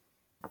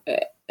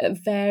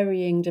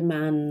varying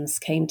demands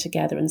came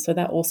together, and so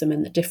that also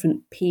meant that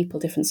different people,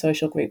 different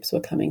social groups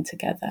were coming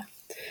together.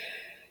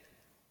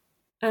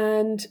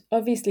 And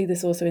obviously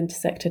this also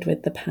intersected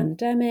with the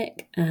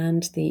pandemic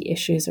and the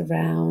issues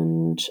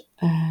around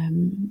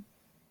the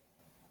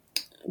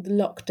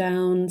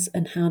lockdowns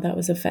and how that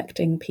was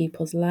affecting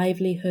people's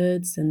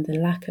livelihoods and the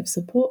lack of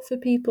support for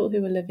people who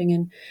were living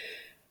in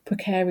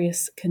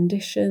precarious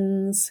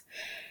conditions.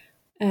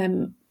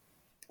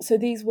 So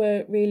these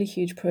were really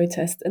huge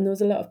protests, and there was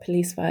a lot of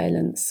police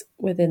violence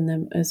within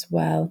them as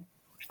well.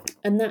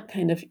 And that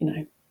kind of,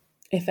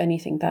 if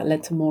anything, that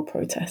led to more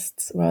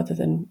protests rather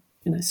than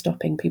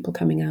stopping people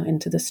coming out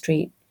into the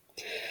street.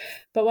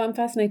 But what I'm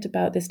fascinated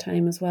about this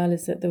time as well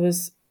is that there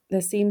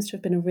seems to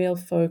have been a real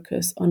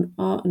focus on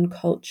art and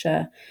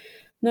culture,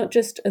 not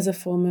just as a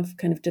form of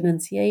kind of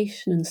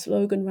denunciation and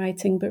slogan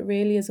writing, but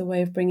really as a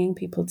way of bringing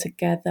people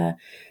together,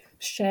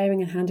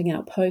 sharing and handing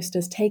out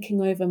posters,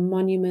 taking over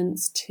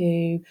monuments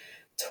to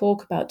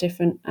talk about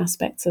different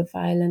aspects of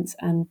violence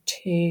and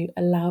to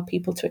allow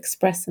people to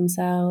express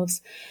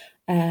themselves.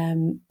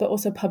 But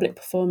also public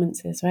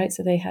performances, right?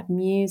 So they had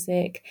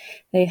music,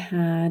 they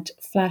had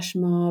flash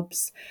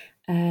mobs,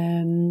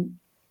 there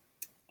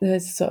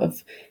was sort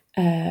of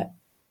a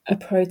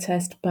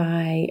protest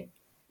by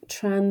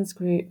trans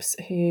groups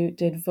who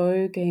did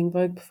Vogue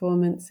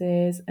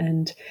performances,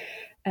 and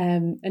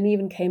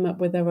even came up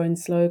with their own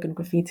slogan,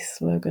 graffiti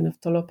slogan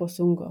of Tolopo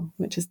Sungo,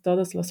 which is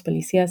Todos los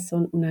policías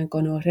son una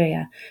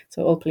gonorrea.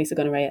 So all police are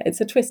gonorrhea.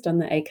 It's a twist on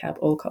the ACAB,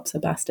 all cops are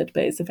bastard,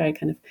 but it's a very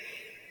kind of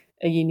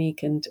a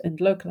unique and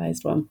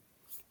localized one.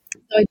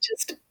 So I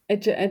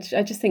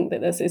just think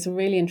that it's a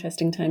really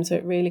interesting time. So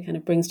it really kind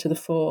of brings to the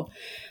fore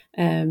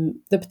the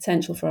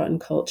potential for art and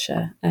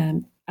culture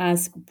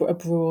as a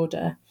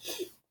broader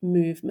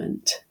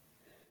movement.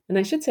 And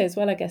I should say as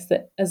well, I guess,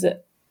 that as a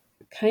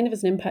kind of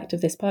as an impact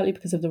of this, partly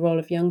because of the role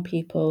of young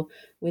people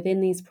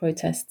within these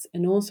protests,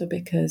 and also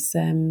because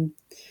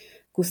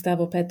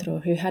Gustavo Petro,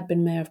 who had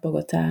been mayor of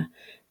Bogota,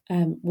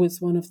 was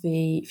one of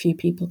the few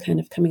people kind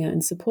of coming out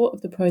in support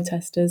of the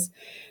protesters.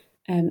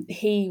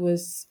 He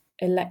was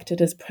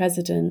elected as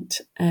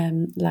president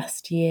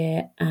last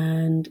year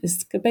and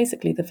is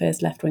basically the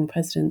first left-wing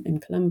president in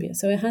Colombia.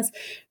 So it has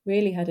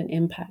really had an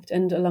impact.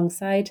 And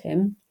alongside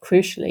him,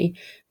 crucially,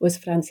 was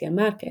Francia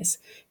Marquez,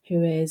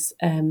 who is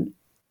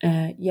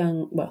a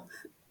young,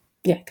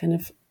 kind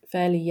of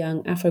fairly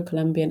young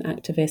Afro-Colombian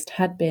activist,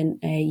 had been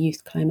a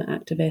youth climate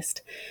activist,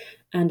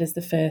 and is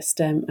the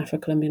first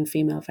Afro-Colombian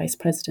female vice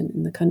president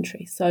in the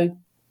country. So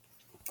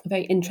a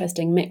very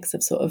interesting mix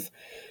of sort of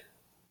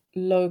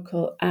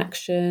local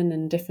action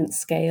and different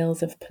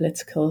scales of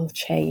political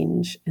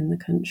change in the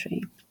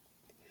country.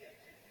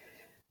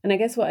 And I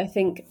guess how I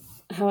think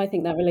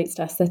that relates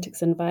to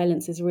aesthetics and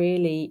violence is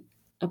really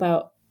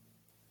about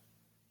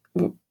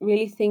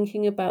really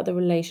thinking about the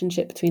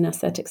relationship between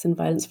aesthetics and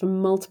violence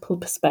from multiple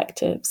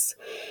perspectives,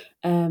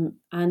 and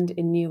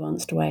in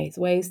nuanced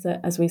ways that,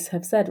 as we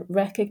have said,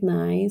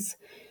 recognize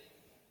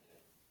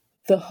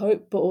the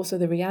hope, but also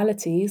the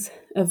realities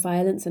of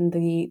violence and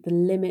the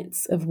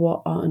limits of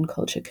what art and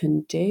culture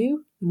can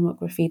do and what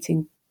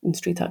graffiti and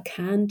street art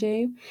can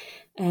do.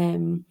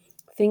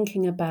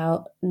 Thinking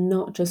about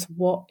not just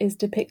what is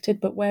depicted,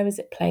 but where is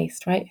it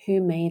placed, right?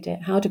 Who made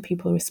it? How do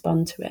people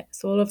respond to it?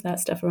 So all of that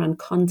stuff around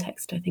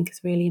context, I think,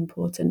 is really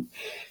important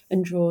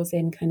and draws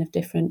in kind of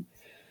different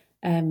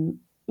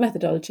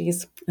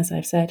methodologies, as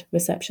I've said,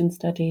 reception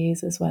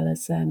studies, as well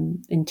as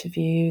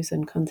interviews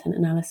and content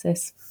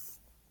analysis.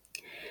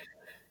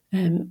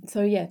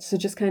 So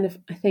just kind of,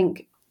 I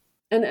think,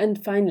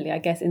 and finally, I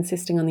guess,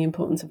 insisting on the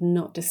importance of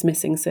not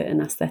dismissing certain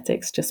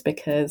aesthetics just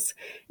because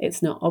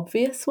it's not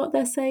obvious what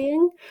they're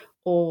saying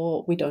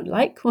or we don't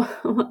like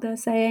what they're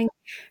saying.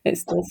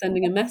 It's still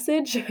sending a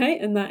message,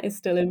 right? And that is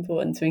still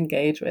important to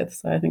engage with.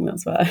 So I think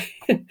that's what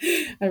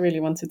I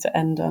really wanted to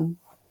end on.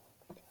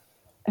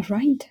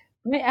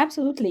 Right,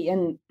 absolutely.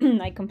 And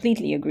I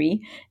completely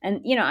agree.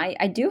 And,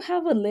 I do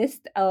have a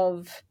list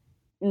of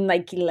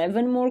like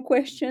 11 more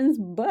questions,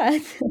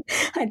 but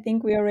I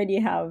think we already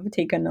have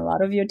taken a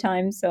lot of your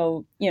time.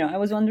 So, I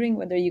was wondering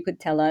whether you could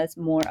tell us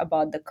more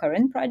about the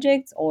current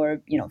projects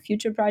or,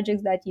 future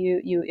projects that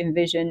you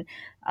envision,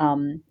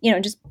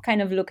 just kind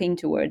of looking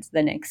towards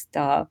the next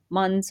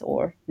months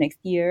or next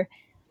year.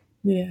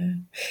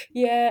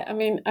 Yeah. I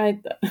mean,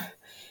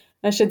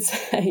 I should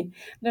say, I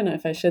don't know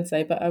if I should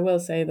say, but I will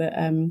say that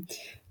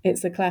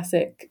it's a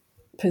classic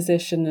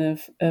position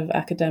of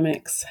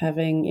academics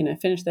having,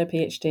 finished their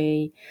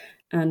PhD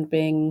and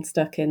being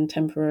stuck in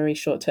temporary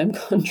short-term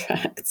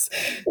contracts.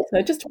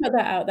 So just to put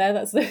that out there,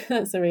 that's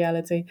the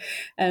reality.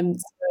 So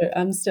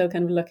I'm still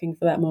kind of looking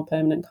for that more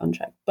permanent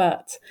contract,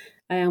 but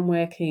I am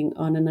working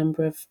on a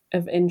number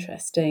of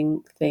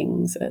interesting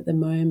things at the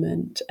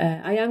moment.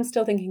 I am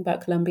still thinking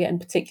about Colombia, and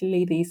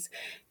particularly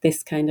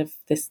this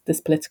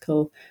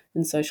political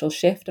and social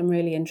shift. I'm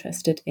really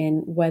interested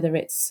in whether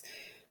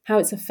how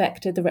it's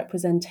affected the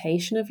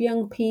representation of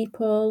young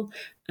people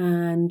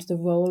and the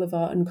role of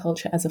art and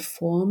culture as a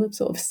form of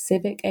sort of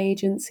civic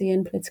agency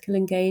and political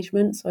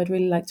engagement. So I'd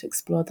really like to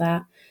explore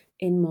that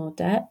in more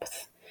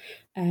depth.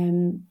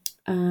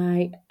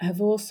 I have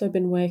also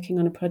been working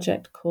on a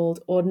project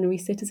called Ordinary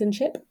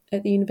Citizenship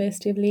at the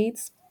University of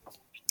Leeds,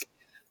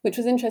 which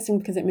was interesting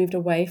because it moved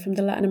away from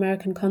the Latin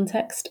American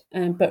context,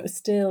 but was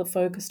still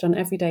focused on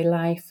everyday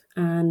life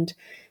and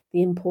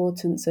the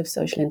importance of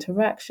social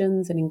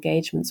interactions and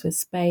engagements with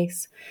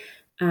space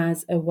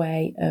as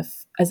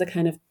a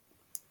kind of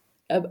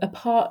a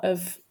part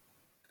of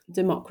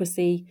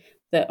democracy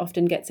that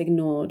often gets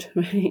ignored,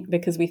 right?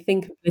 Because we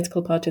think of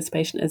political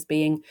participation as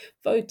being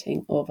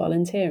voting or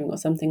volunteering or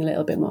something a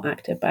little bit more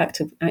active, but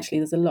actually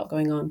there's a lot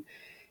going on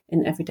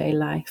in everyday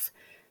life.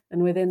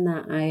 And within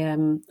that,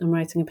 I'm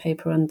writing a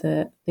paper on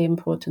the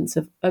importance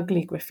of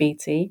ugly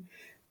graffiti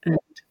and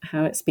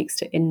how it speaks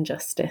to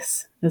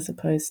injustice as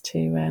opposed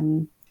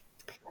to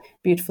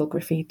beautiful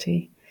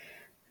graffiti.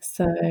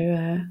 I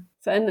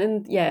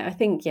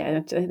think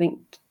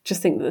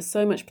that there's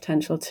so much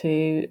potential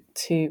to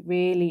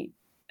really,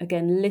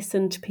 again,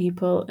 listen to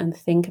people and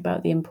think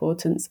about the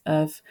importance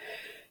of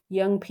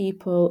young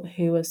people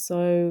who are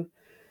so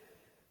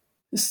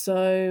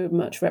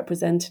much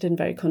represented in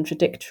very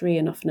contradictory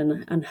and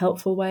often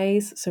unhelpful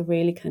ways. So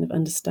really kind of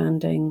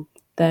understanding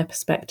their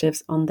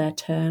perspectives on their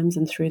terms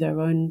and through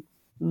their own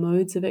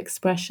modes of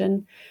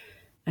expression,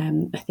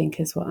 I think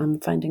is what I'm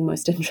finding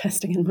most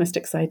interesting and most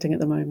exciting at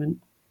the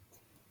moment.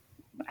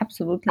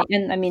 Absolutely.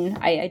 And I mean,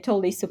 I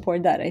totally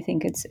support that. I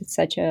think it's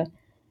such a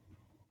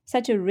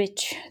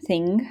rich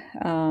thing,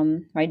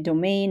 right?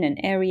 Domain and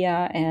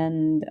area,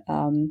 and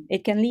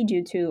it can lead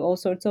you to all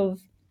sorts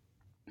of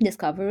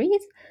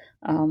discoveries.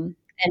 And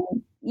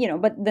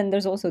but then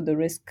there's also the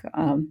risk,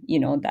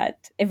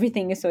 that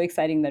everything is so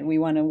exciting that we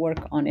want to work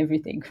on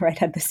everything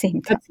right at the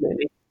same time.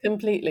 Absolutely.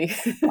 Completely.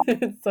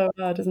 It's so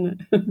hard,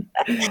 isn't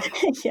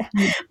it? Yeah.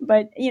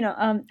 But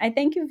I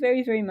thank you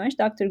very, very much,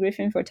 Dr.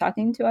 Griffin, for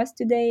talking to us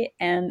today,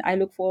 and I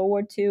look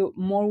forward to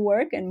more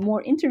work and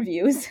more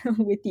interviews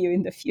with you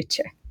in the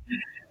future.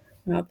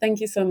 Well, thank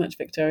you so much,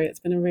 Victoria. It's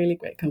been a really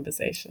great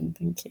conversation.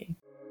 Thank you.